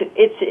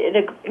 it's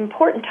an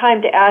important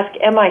time to ask,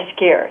 am I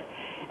scared?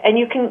 And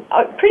you can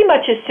pretty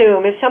much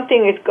assume if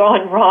something has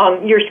gone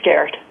wrong, you're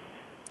scared.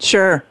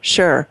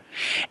 Sure.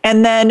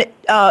 And then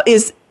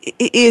is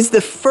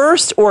the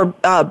first or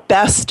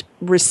best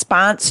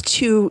response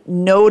to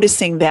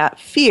noticing that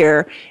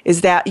fear,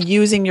 is that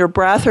using your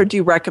breath, or do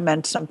you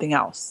recommend something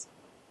else?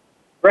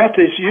 Breath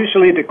is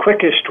usually the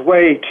quickest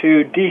way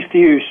to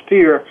defuse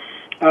fear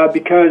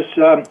because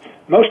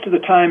most of the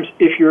times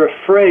if you're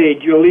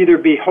afraid, you'll either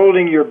be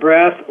holding your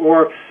breath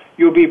or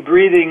you'll be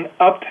breathing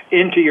up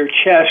into your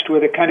chest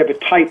with a kind of a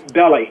tight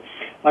belly,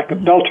 like a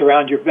belt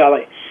around your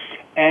belly.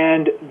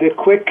 And the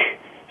quick,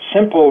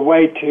 simple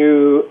way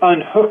to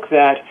unhook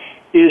that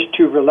is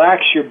to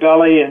relax your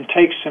belly and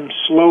take some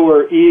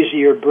slower,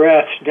 easier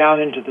breaths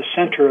down into the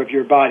center of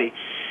your body.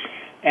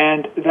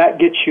 And that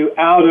gets you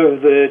out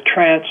of the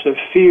trance of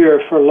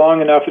fear for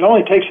long enough. It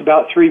only takes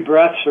about 3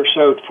 breaths or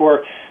so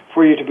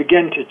for you to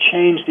begin to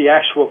change the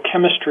actual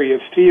chemistry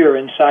of fear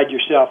inside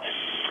yourself.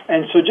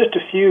 And so just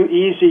a few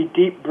easy,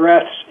 deep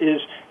breaths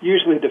is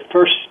usually the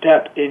first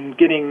step in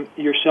getting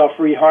yourself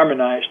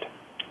reharmonized.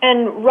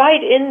 And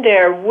right in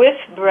there with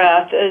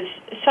breath is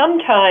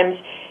sometimes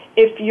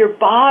if your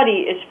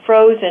body is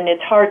frozen,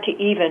 it's hard to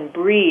even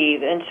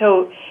breathe. And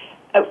so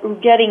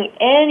getting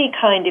any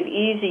kind of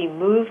easy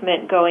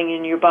movement going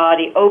in your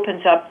body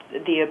opens up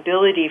the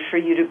ability for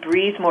you to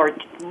breathe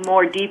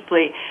more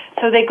deeply.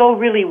 So they go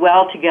really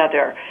well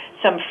together.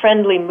 Some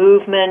friendly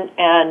movement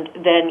and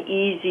then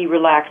easy,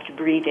 relaxed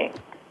breathing.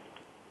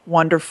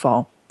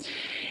 Wonderful.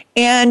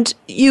 And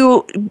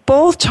you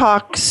both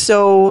talk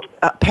so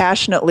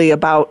passionately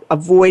about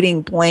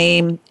avoiding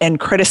blame and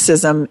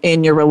criticism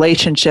in your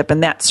relationship,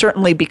 and that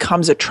certainly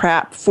becomes a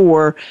trap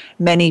for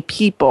many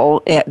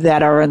people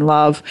that are in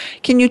love.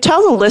 Can you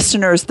tell the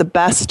listeners the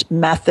best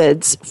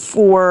methods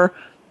for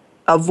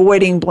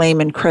avoiding blame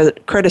and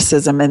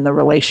criticism in the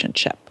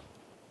relationship?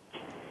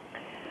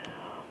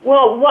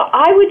 Well, what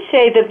I would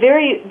say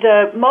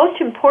the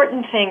most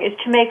important thing is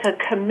to make a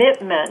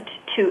commitment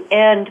to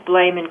end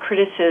blame and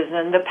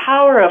criticism. The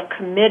power of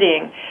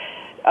committing,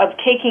 of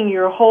taking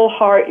your whole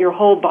heart, your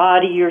whole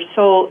body, your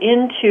soul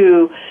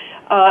into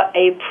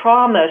a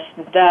promise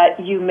that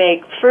you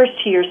make first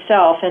to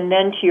yourself and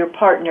then to your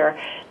partner.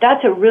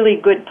 That's a really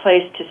good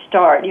place to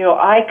start. You know,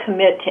 I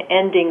commit to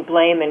ending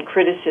blame and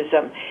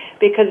criticism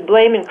because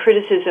blame and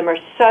criticism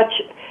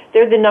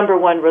they're the number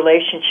one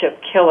relationship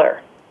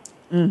killer.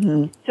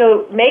 Mm-hmm.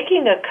 So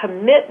making a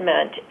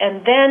commitment,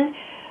 and then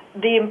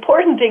the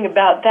important thing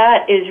about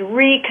that is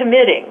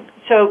recommitting.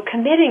 So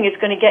committing is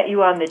going to get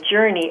you on the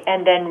journey,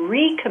 and then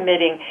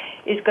recommitting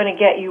is going to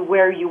get you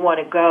where you want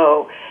to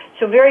go.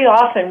 So very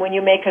often when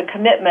you make a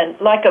commitment,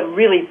 like a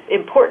really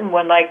important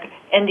one, like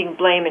ending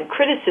blame and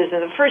criticism,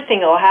 the first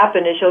thing that will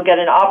happen is you'll get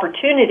an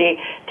opportunity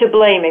to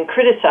blame and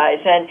criticize.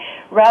 And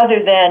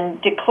rather than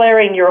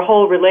declaring your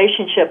whole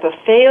relationship a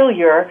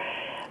failure,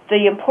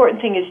 the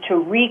important thing is to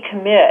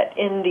recommit.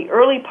 In the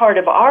early part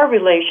of our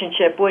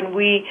relationship, when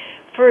we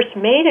first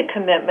made a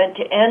commitment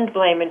to end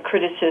blame and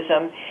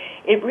criticism,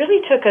 it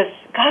really took us,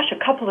 a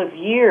couple of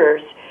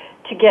years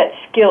to get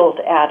skilled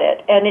at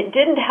it. And it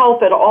didn't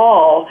help at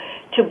all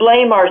to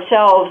blame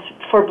ourselves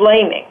for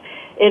blaming.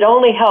 It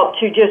only helped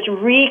to just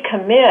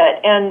recommit.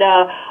 And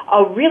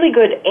a really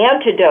good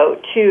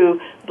antidote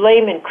to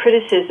blame and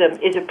criticism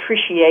is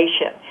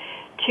appreciation.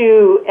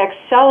 To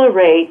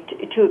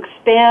accelerate, to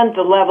expand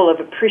the level of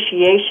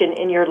appreciation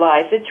in your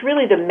life. It's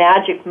really the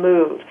magic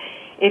move.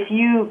 If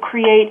you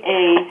create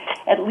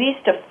at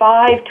least a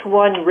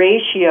 5-to-1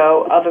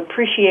 ratio of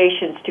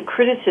appreciations to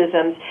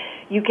criticisms,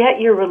 you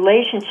get your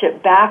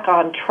relationship back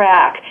on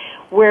track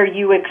where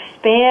you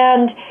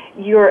expand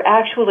your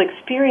actual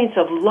experience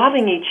of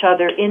loving each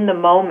other in the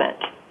moment.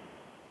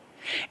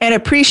 And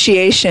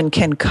appreciation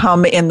can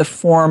come in the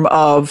form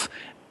of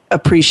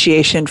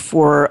appreciation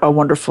for a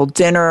wonderful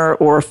dinner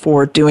or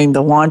for doing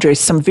the laundry,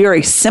 some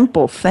very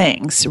simple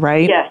things,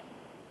 right? Yes.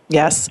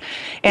 Yes.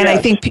 And yes.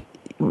 I think,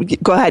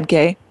 go ahead,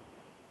 Gay.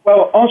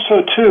 Well,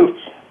 also, too,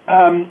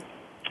 I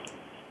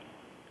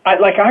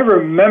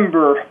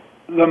remember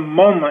the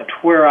moment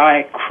where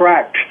I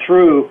cracked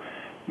through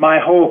my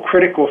whole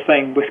critical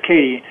thing with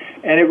Katie.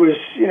 And it was,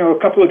 a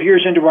couple of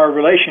years into our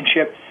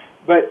relationship,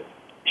 but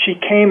she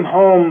came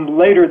home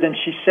later than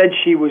she said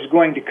she was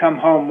going to come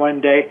home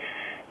one day.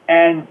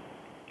 And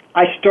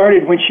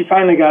when she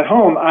finally got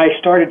home, I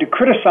started to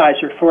criticize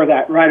her for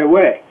that right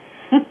away.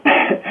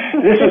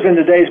 This was in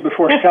the days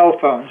before cell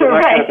phones and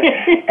that kind of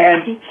thing.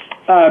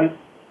 And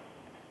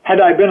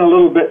had I been a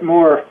little bit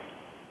more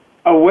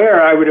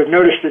aware, I would have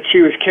noticed that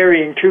she was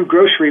carrying 2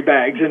 grocery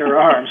bags in her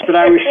arms. But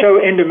I was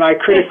so into my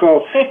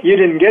critical, you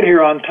didn't get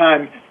here on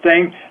time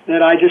thing,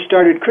 that I just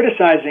started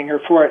criticizing her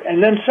for it.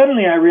 And then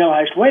suddenly I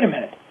realized, wait a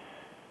minute,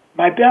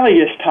 my belly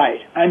is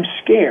tight. I'm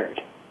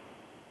scared.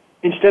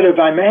 Instead of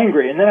I'm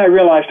angry. And then I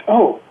realized,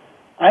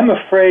 I'm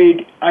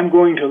afraid I'm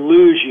going to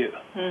lose you.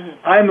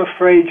 Mm-hmm. I'm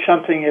afraid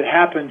something had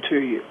happened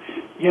to you.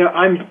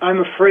 I'm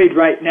afraid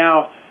right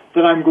now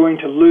that I'm going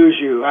to lose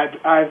you.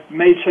 I've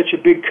made such a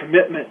big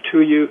commitment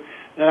to you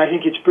that I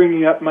think it's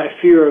bringing up my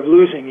fear of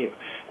losing you.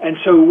 And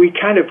so we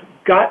kind of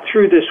got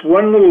through this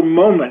one little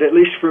moment, at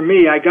least for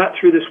me, I got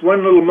through this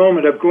one little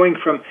moment of going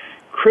from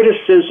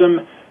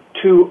criticism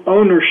to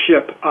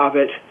ownership of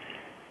it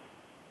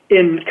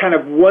in kind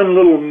of one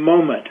little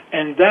moment.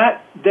 And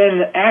that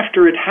then,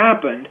 after it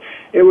happened,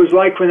 it was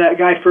like when that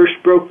guy first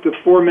broke the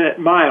 4-minute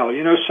mile.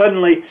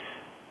 Suddenly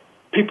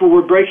people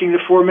were breaking the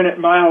 4-minute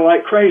mile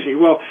like crazy.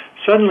 Well,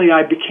 suddenly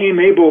I became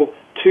able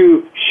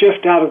to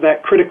shift out of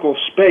that critical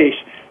space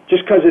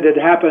just because it had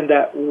happened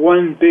that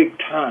one big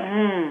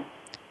time.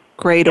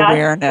 Great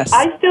awareness.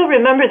 I still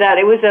remember that.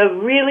 It was a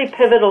really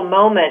pivotal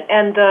moment.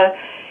 And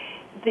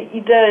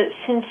the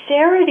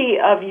sincerity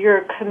of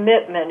your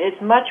commitment is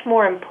much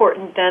more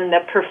important than the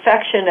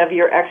perfection of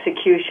your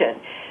execution.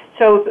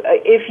 So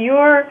if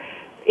you're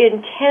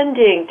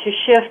intending to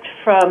shift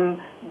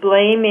from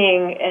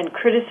blaming and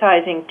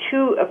criticizing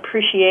to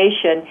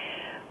appreciation,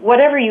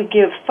 whatever you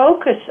give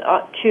focus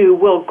to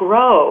will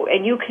grow,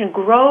 and you can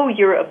grow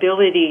your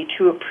ability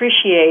to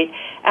appreciate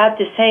at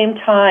the same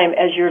time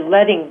as you're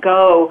letting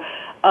go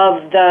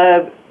of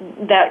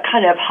that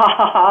kind of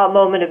ha-ha-ha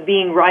moment of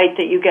being right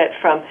that you get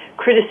from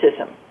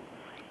criticism.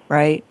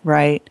 Right.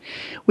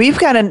 We've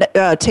got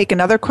to take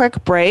another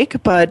quick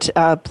break, but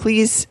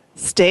please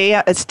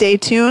stay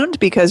tuned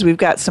because we've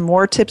got some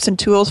more tips and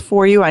tools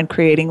for you on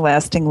creating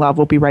lasting love.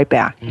 We'll be right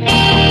back.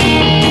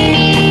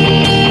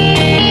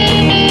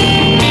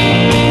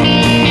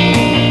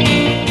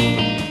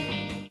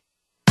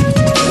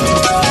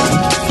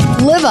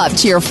 Live up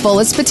to your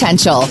fullest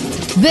potential.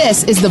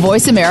 This is the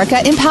Voice America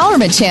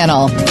Empowerment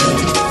Channel.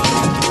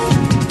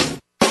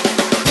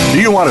 Do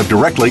you want to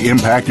directly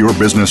impact your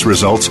business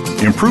results,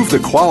 improve the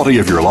quality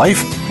of your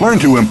life, learn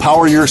to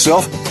empower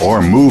yourself, or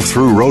move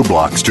through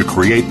roadblocks to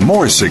create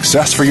more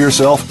success for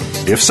yourself?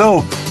 If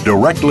so,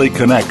 directly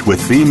connect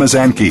with Fee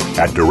Mazanke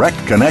at Direct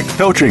Connect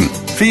Coaching.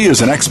 Fee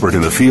is an expert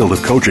in the field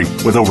of coaching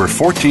with over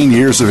 14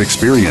 years of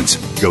experience.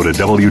 Go to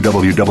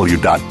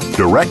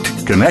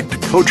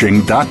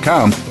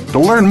www.directconnectcoaching.com to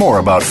learn more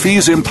about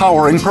Fee's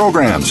empowering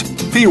programs.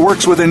 Fee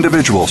works with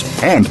individuals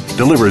and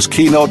delivers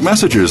keynote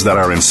messages that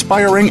are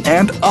inspiring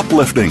and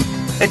uplifting.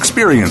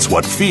 Experience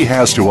what Fee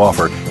has to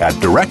offer at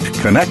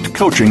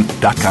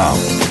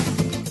directconnectcoaching.com.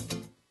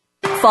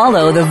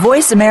 Follow the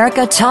Voice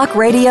America Talk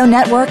Radio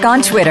Network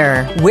on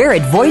Twitter. We're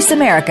at Voice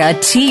America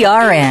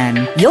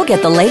TRN. You'll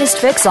get the latest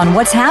fix on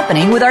what's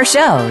happening with our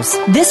shows,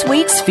 this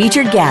week's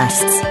featured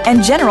guests,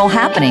 and general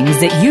happenings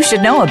that you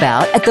should know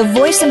about at the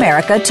Voice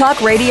America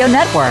Talk Radio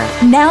Network.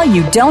 Now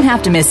you don't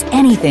have to miss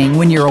anything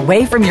when you're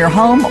away from your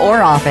home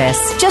or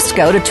office. Just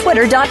go to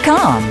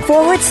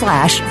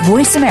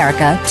twitter.com/Voice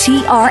America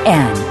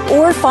TRN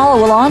or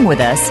follow along with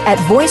us at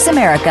Voice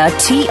America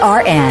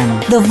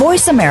TRN. The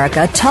Voice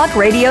America Talk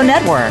Radio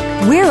Network.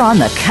 We're on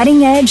the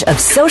cutting edge of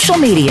social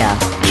media.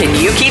 Can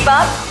you keep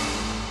up?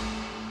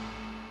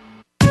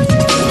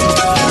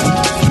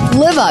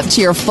 Live up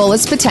to your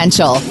fullest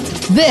potential.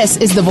 This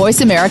is the Voice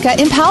America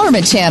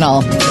Empowerment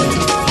Channel.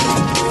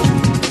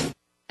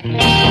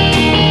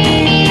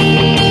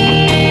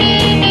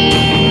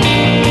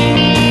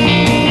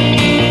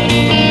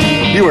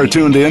 You are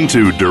tuned in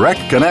to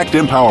Direct Connect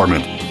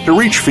Empowerment. To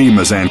reach Fee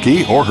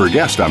Mazanke or her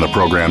guest on the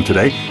program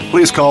today,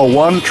 please call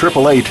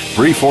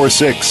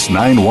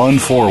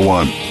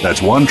 1-888-346-9141.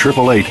 That's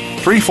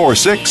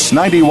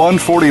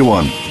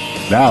 1-888-346-9141.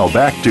 Now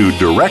back to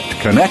Direct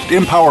Connect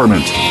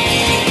Empowerment.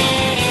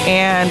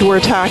 And we're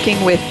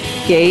talking with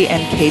Gay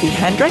and Katie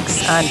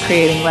Hendricks on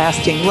creating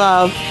lasting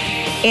love.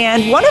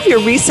 And one of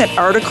your recent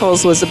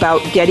articles was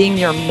about getting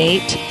your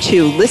mate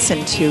to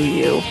listen to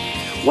you.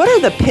 What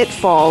are the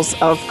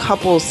pitfalls of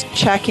couples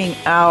checking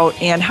out,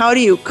 and how do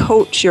you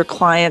coach your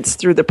clients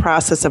through the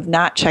process of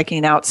not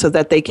checking out so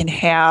that they can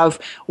have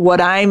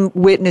what I'm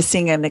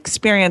witnessing and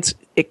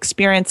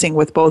experiencing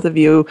with both of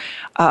you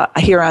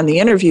here on the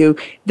interview,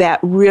 that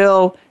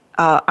real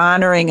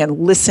honoring and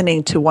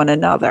listening to one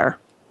another?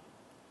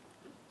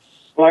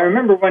 Well, I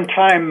remember one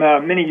time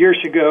many years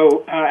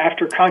ago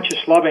after our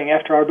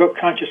book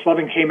Conscious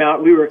Loving came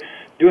out, we were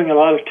doing a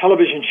lot of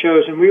television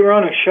shows, and we were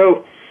on a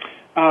show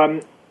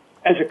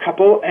as a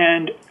couple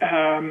and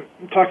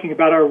talking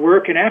about our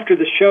work. And after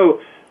the show,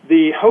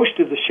 the host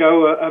of the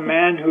show, a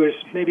man who is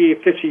maybe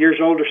 50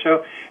 years old or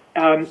so,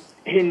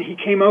 he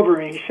came over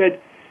and he said,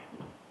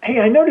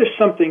 "Hey, I noticed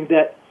something,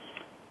 that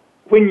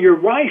when your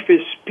wife is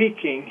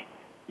speaking,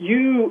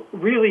 you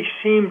really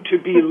seem to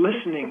be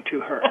listening to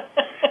her."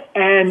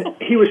 And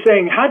he was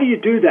saying, "How do you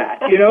do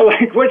that?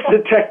 What's the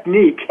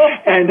technique?"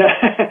 And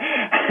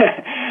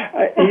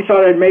he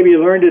thought I'd maybe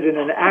learned it in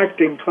an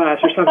acting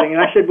class or something.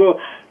 And I said, "Well,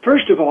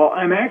 first of all,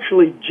 I'm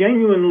actually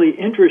genuinely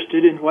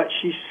interested in what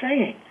she's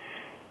saying."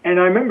 And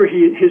I remember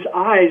his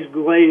eyes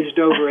glazed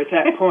over at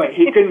that point.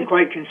 He couldn't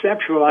quite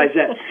conceptualize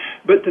that.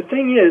 But the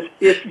thing is,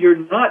 if you're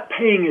not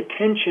paying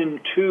attention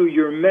to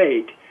your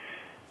mate,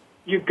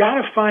 you've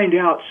got to find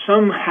out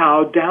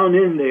somehow down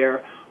in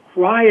there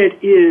why it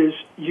is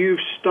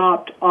you've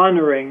stopped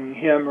honoring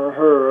him or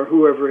her or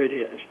whoever it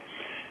is.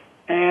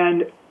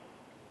 And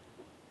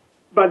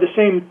by the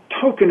same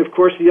token, of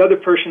course, the other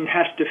person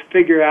has to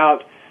figure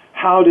out,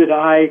 how did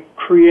I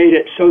create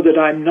it so that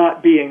I'm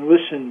not being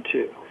listened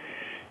to?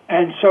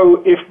 And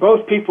so if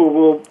both people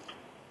will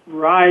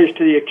rise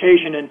to the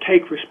occasion and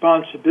take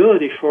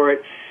responsibility for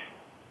it,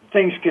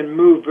 things can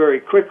move very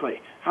quickly.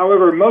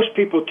 However, most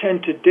people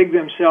tend to dig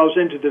themselves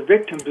into the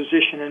victim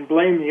position and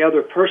blame the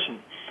other person.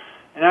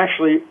 And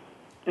actually,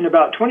 in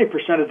about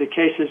 20% of the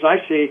cases I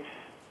see,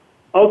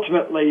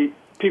 ultimately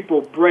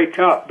people break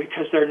up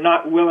because they're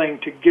not willing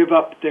to give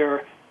up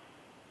their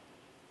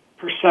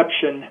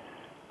perception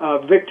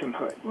of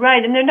victimhood.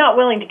 Right, and they're not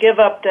willing to give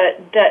up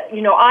that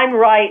I'm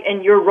right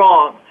and you're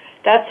wrong.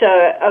 that's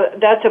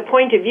a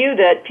point of view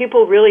that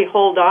people really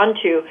hold on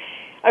to.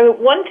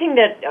 One thing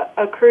that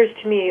occurs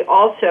to me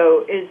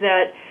also is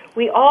that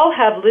we all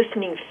have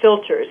listening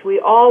filters. We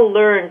all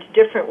learned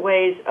different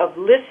ways of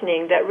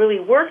listening that really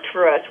worked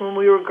for us when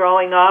we were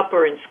growing up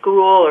or in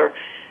school or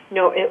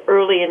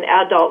early in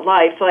adult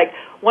life. Like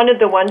one of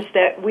the ones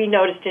that we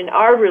noticed in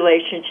our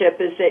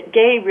relationship is that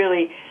Gay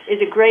really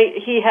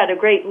he had a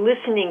great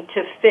listening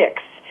to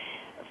fix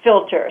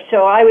filter.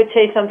 So I would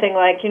say something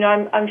like,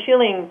 I'm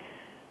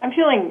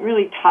feeling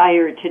really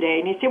tired today,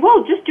 and he'd say,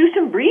 well, just do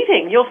some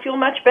breathing. You'll feel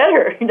much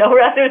better,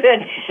 rather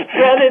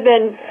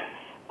than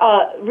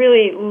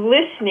really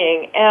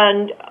listening.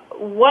 And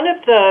one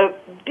of the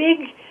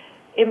big,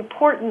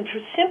 important,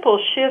 simple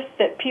shifts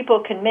that people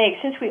can make,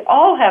 since we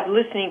all have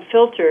listening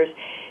filters,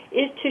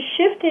 is to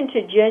shift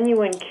into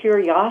genuine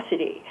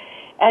curiosity.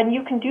 And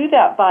you can do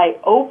that by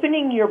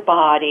opening your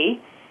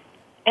body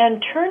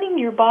and turning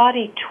your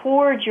body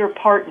towards your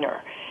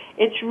partner.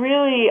 It's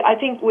really, I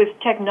think with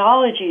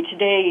technology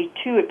today,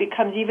 too, it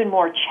becomes even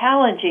more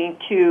challenging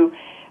to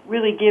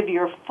really give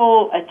your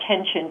full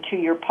attention to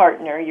your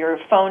partner. Your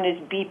phone is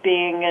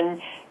beeping and,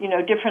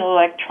 different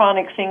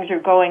electronic things are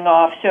going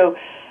off. So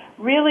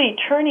really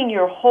turning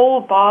your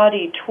whole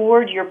body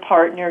toward your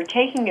partner,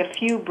 taking a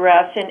few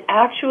breaths, and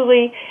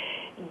actually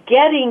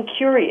getting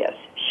curious,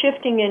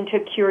 shifting into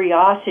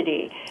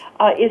curiosity,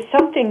 is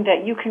something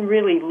that you can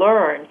really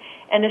learn.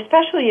 And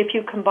especially if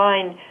you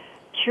combine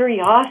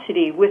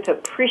curiosity with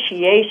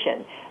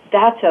appreciation,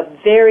 that's a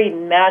very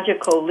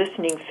magical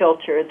listening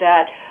filter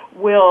that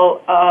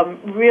will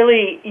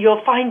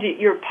you'll find that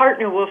your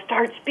partner will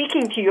start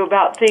speaking to you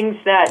about things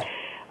that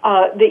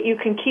you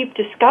can keep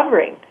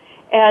discovering.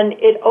 And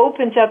it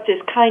opens up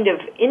this kind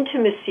of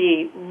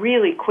intimacy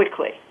really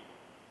quickly.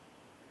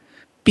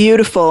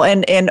 Beautiful.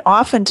 And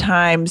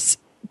oftentimes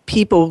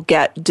people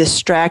get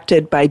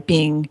distracted by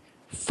being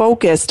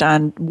focused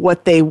on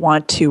what they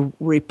want to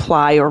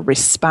reply or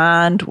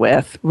respond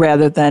with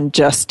rather than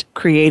just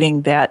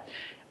creating that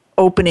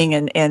opening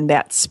and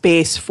that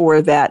space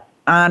for that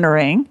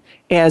honoring,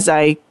 as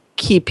I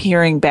keep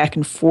hearing back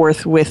and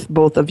forth with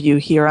both of you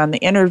here on the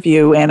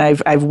interview, and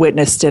I've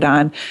witnessed it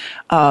on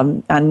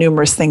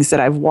numerous things that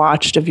I've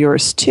watched of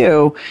yours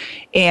too,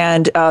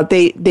 and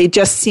they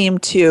just seem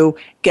to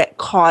get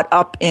caught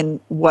up in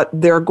what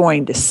they're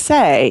going to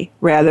say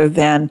rather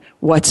than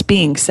what's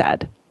being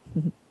said.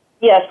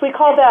 Yes, we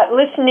call that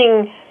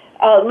listening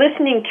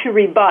to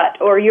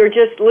rebut, or you're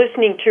just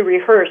listening to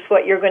rehearse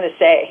what you're going to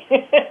say.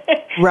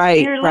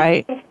 Right, you're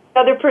right. listening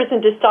for the other person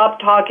to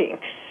stop talking.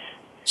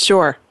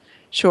 Sure.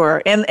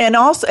 And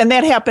also, and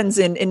that happens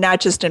in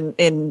not just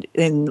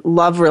in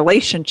love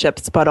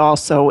relationships, but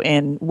also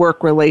in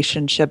work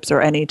relationships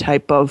or any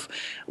type of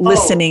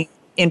listening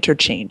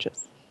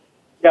interchanges.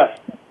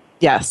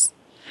 Yes.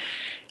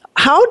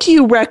 How do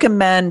you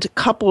recommend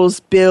couples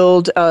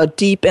build a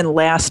deep and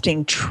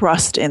lasting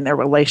trust in their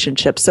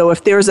relationship? So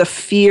if there's a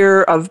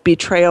fear of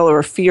betrayal or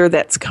a fear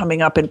that's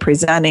coming up and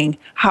presenting,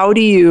 how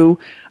do you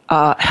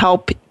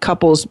help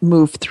couples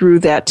move through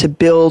that to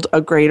build a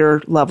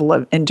greater level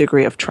of and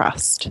degree of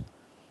trust?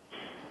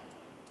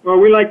 Well,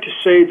 we like to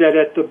say that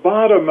at the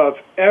bottom of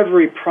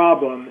every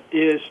problem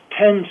is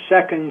 10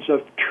 seconds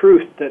of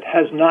truth that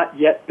has not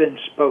yet been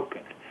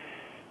spoken.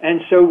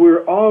 And so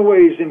we're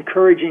always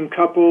encouraging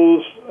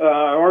couples,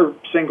 or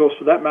singles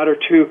for that matter,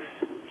 to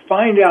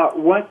find out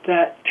what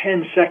that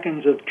 10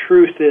 seconds of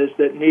truth is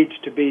that needs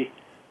to be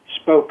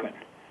spoken.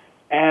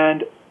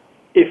 And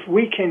if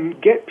we can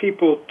get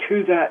people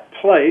to that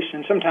place,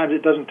 and sometimes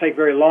it doesn't take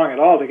very long at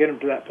all to get them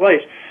to that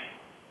place,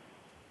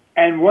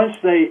 and once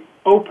they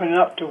open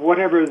up to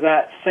whatever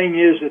that thing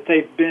is that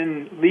they've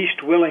been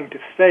least willing to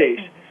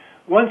face,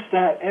 once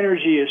that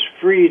energy is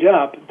freed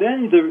up,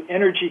 then the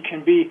energy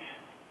can be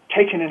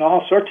taken in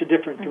all sorts of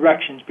different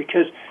directions,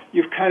 because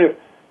you've kind of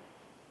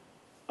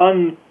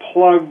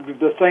unplugged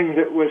the thing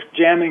that was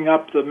jamming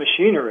up the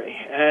machinery.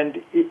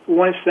 And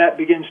once that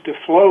begins to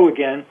flow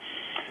again,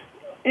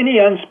 any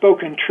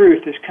unspoken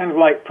truth is kind of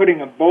like putting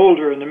a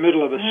boulder in the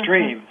middle of a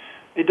stream.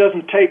 It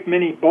doesn't take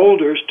many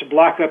boulders to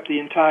block up the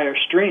entire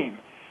stream.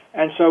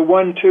 And so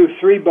 1, 2,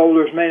 3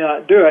 boulders may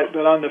not do it,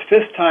 but on the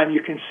 5th time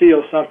you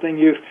conceal something,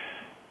 you've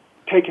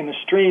taken a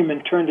stream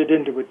and turned it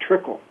into a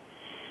trickle.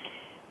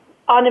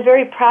 On a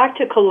very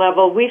practical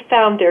level, we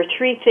found there are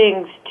 3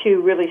 things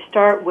to really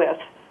start with: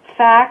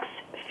 facts,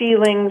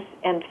 feelings,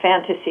 and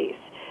fantasies.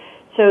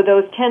 So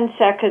those 10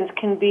 seconds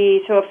can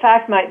be, so a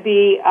fact might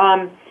be,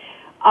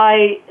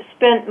 I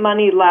spent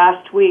money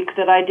last week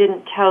that I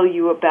didn't tell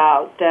you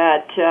about,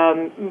 that,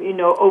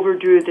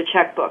 overdrew the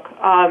checkbook.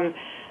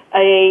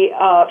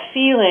 A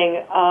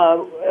feeling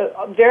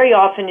very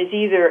often is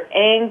either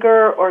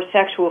anger or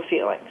sexual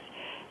feelings,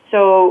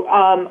 so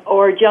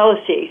or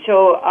jealousy.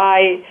 So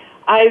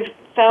I've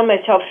found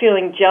myself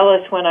feeling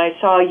jealous when I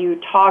saw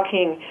you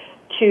talking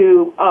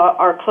to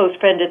our close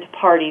friend at the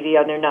party the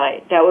other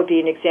night. That would be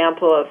an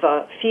example of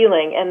a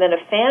feeling. And then a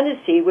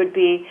fantasy would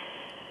be,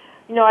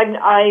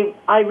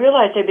 I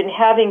realized I've been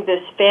having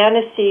this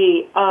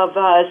fantasy of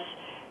us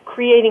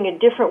creating a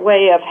different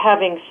way of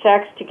having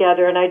sex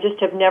together, and I just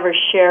have never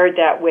shared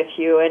that with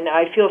you, and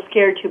I feel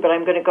scared to, but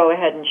I'm going to go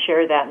ahead and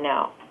share that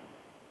now.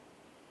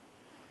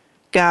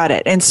 Got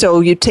it. And so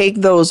you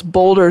take those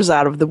boulders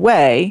out of the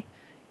way,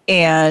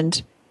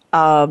 and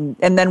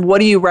then what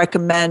do you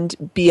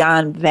recommend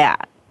beyond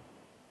that?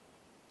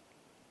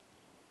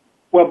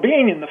 Well,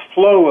 being in the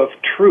flow of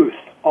truth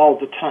all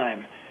the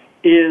time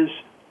is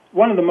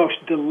one of the most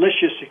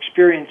delicious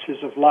experiences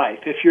of life.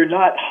 If you're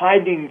not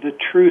hiding the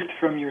truth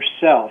from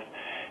yourself,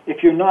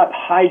 if you're not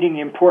hiding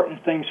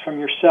important things from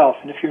yourself,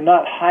 and if you're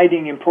not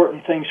hiding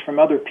important things from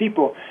other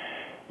people,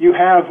 you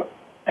have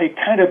a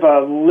kind of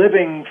a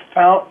living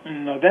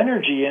fountain of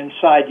energy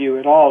inside you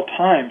at all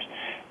times.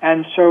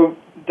 And so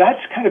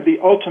that's kind of the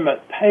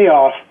ultimate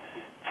payoff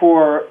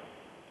for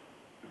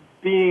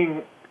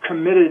being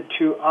committed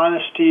to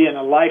honesty and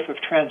a life of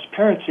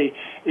transparency,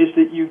 is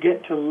that you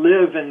get to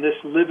live in this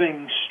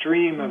living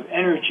stream of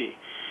energy.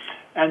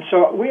 And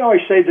so we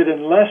always say that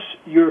unless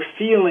you're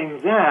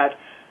feeling that,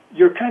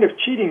 you're kind of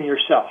cheating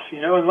yourself,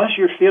 unless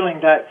you're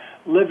feeling that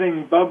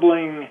living,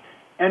 bubbling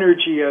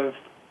energy of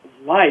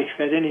life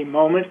at any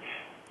moment.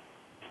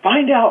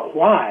 Find out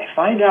why.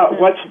 Find out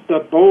what's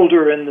the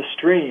boulder in the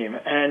stream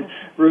and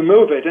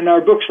remove it. And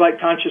our books like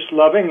Conscious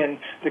Loving and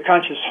The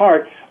Conscious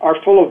Heart are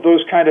full of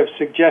those kind of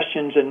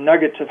suggestions and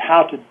nuggets of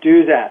how to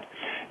do that.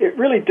 It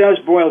really does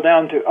boil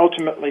down to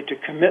ultimately to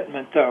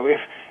commitment, though.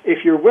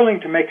 If you're willing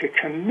to make a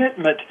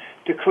commitment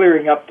to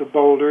clearing up the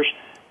boulders,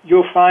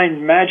 you'll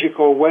find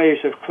magical ways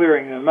of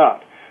clearing them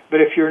up.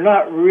 But if you're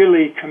not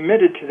really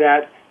committed to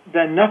that,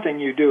 then nothing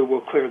you do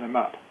will clear them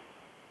up.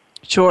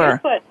 Sure.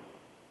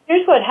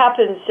 Here's what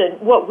happens,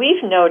 and what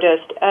we've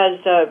noticed as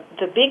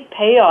the big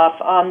payoff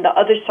on the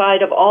other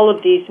side of all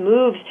of these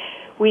moves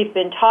we've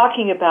been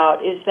talking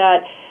about is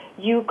that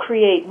you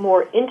create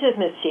more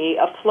intimacy,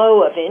 a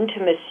flow of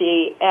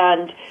intimacy,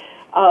 and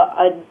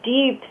a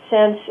deep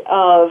sense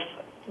of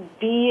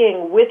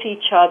being with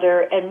each other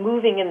and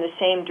moving in the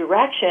same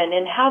direction.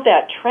 And how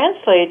that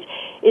translates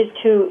is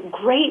to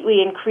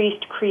greatly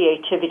increased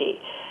creativity.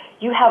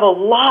 You have a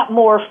lot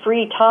more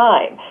free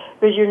time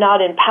because you're not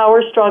in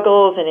power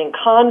struggles and in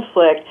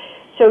conflict,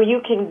 so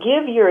you can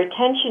give your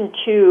attention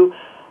to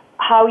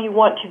how you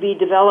want to be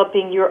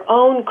developing your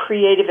own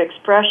creative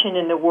expression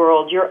in the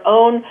world, your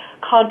own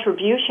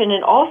contribution,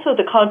 and also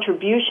the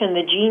contribution,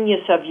 the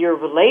genius of your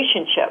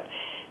relationship.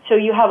 So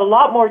you have a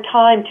lot more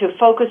time to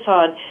focus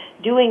on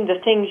doing the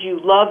things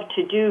you love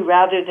to do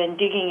rather than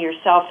digging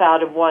yourself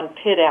out of one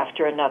pit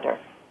after another.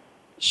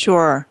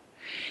 Sure.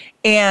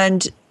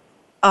 And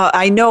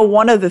I know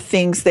one of the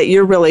things that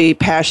you're really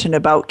passionate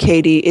about,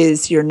 Katie,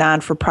 is your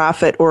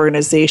non-for-profit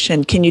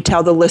organization. Can you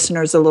tell the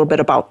listeners a little bit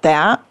about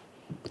that?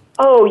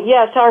 Oh,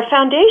 yes. Our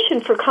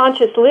Foundation for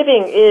Conscious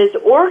Living is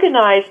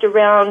organized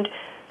around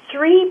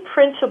 3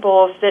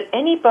 principles that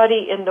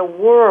anybody in the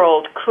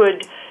world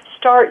could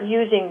start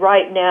using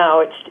right now.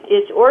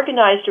 It's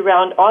organized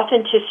around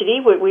authenticity,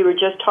 what we were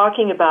just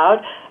talking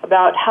about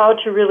how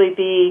to really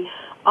be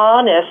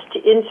honest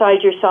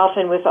inside yourself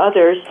and with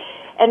others.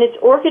 And it's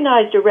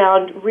organized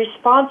around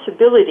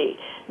responsibility,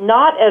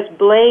 not as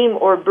blame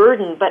or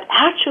burden, but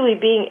actually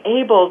being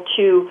able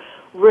to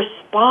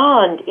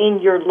respond in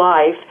your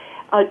life,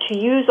 to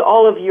use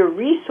all of your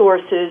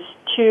resources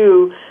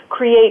to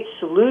create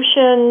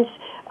solutions,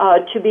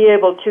 to be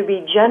able to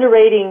be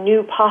generating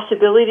new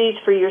possibilities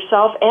for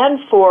yourself and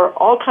for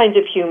all kinds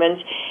of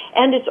humans.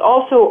 And it's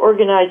also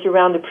organized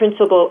around the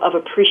principle of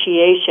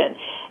appreciation.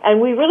 And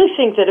we really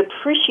think that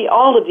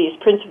all of these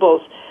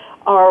principles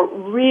are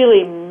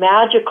really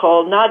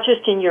magical, not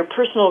just in your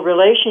personal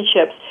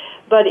relationships,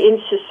 but in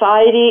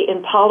society,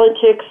 in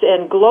politics,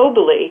 and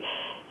globally.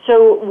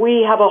 So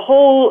we have a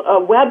whole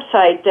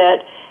website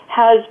that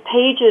has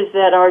pages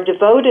that are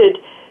devoted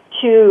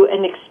to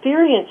an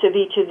experience of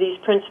each of these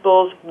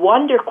principles,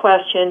 wonder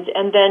questions,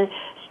 and then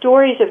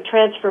stories of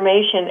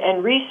transformation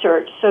and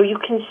research. So you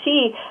can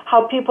see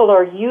how people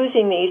are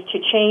using these to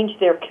change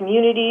their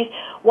communities.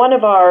 One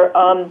of our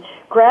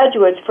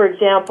graduates, for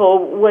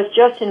example, was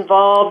just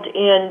involved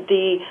in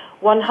the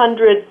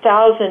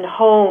 100,000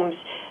 homes,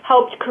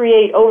 helped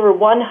create over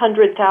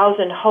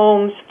 100,000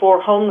 homes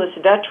for homeless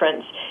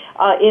veterans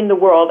in the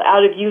world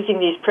out of using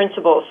these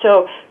principles.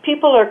 So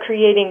people are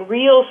creating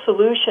real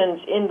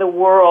solutions in the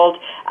world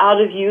out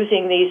of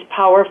using these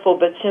powerful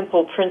but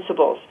simple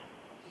principles.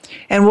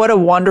 And what a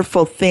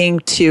wonderful thing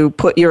to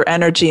put your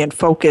energy and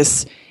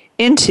focus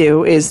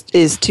into is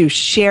to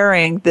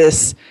sharing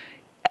this,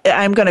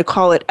 I'm going to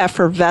call it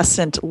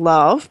effervescent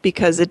love,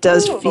 because it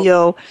does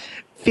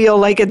feel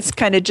like it's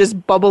kind of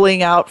just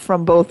bubbling out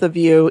from both of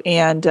you,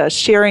 and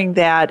sharing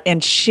that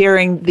and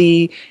sharing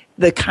the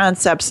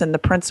concepts and the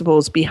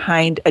principles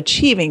behind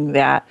achieving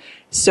that,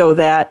 so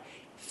that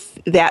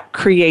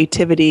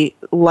creativity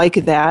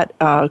like that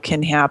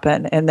can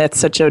happen. And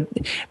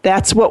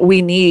that's what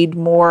we need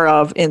more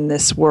of in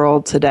this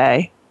world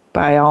today,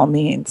 by all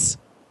means.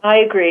 I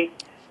agree.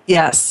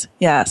 Yes.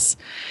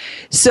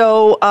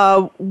 So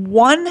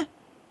one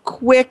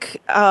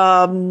quick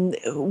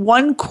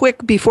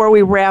before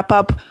we wrap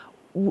up,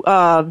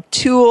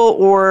 tool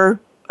or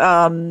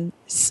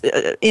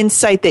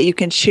insight that you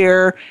can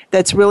share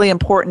that's really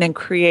important in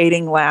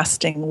creating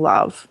lasting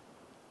love?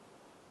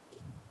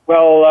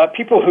 Well,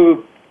 people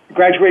who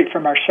graduate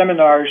from our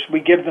seminars,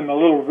 we give them a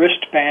little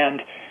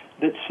wristband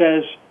that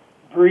says,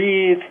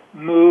 breathe,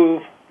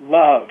 move,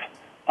 love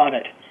on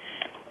it.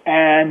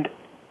 And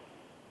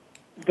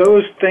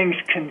those things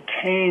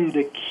contain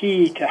the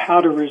key to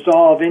how to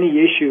resolve any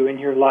issue in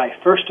your life.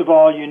 First of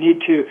all, you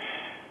need to,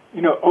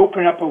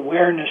 open up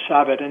awareness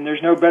of it, and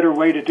there's no better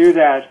way to do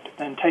that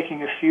than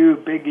taking a few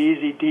big,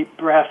 easy, deep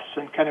breaths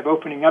and kind of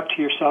opening up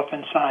to yourself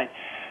inside.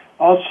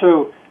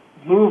 Also,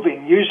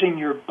 moving, using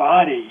your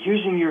body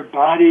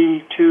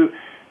to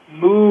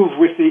move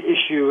with the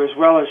issue as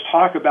well as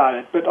talk about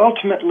it. But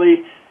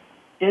ultimately,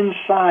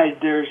 inside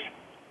there's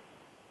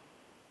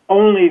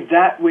only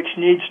that which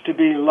needs to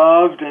be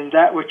loved and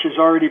that which has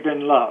already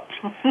been loved.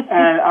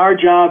 And our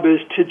job is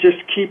to just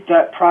keep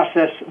that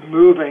process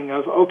moving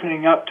of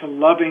opening up to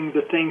loving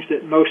the things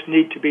that most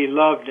need to be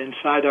loved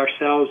inside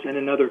ourselves and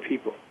in other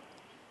people.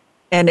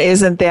 And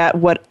isn't that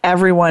what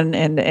everyone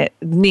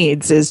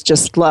needs, is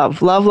just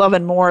love,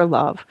 and more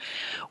love?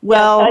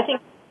 Well, I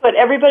think that's what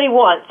everybody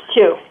wants,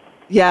 too.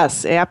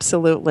 Yes,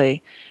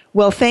 absolutely.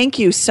 Well, thank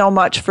you so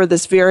much for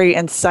this very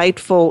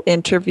insightful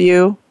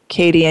interview,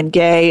 Katie and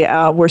Gay.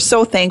 We're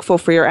so thankful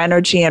for your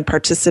energy and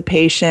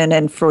participation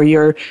and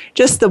for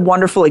just the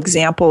wonderful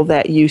example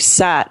that you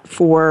set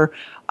for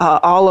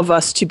all of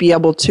us to be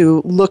able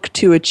to look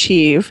to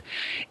achieve.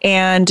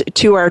 And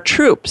to our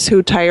troops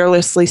who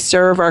tirelessly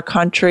serve our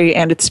country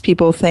and its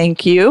people,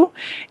 thank you.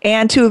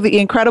 And to the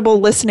incredible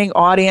listening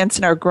audience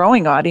and our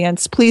growing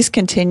audience, please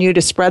continue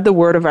to spread the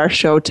word of our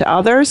show to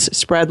others,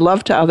 spread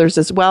love to others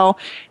as well.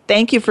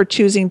 Thank you for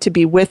choosing to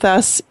be with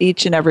us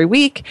each and every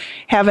week.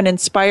 Have an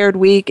inspired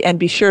week, and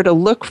be sure to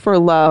look for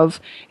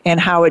love and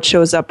how it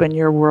shows up in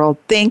your world.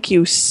 Thank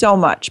you so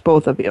much,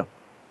 both of you.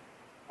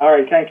 All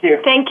right, thank you.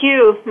 Thank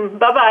you.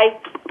 Bye-bye.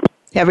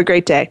 Have a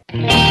great day.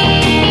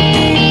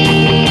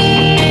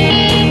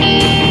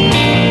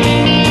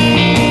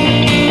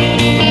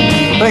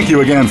 Thank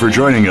you again for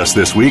joining us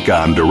this week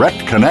on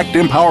Direct Connect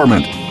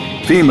Empowerment.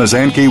 Fee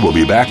Mazanke will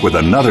be back with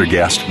another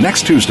guest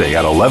next Tuesday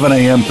at 11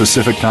 a.m.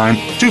 Pacific Time,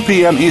 2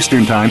 p.m.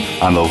 Eastern Time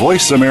on the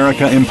Voice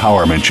America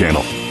Empowerment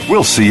Channel.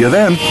 We'll see you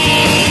then.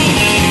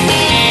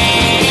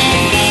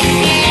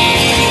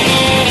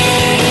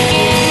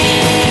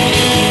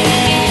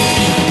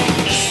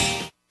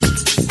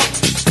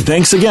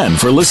 Thanks again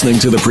for listening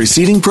to the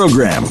preceding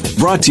program,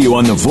 brought to you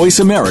on the Voice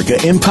America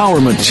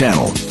Empowerment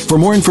Channel. For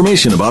more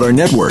information about our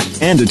network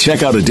and to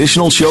check out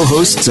additional show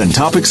hosts and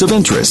topics of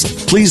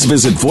interest, please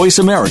visit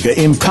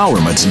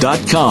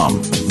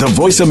voiceamericaempowerment.com. The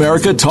Voice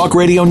America Talk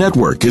Radio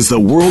Network is the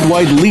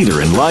worldwide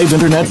leader in live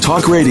Internet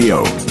talk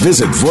radio.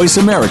 Visit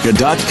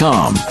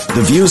voiceamerica.com.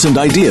 The views and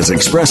ideas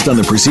expressed on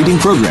the preceding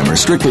program are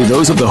strictly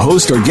those of the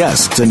host or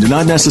guests and do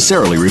not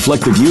necessarily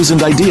reflect the views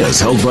and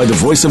ideas held by the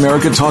Voice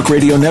America Talk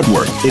Radio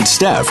Network, its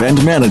staff,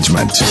 and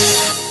management.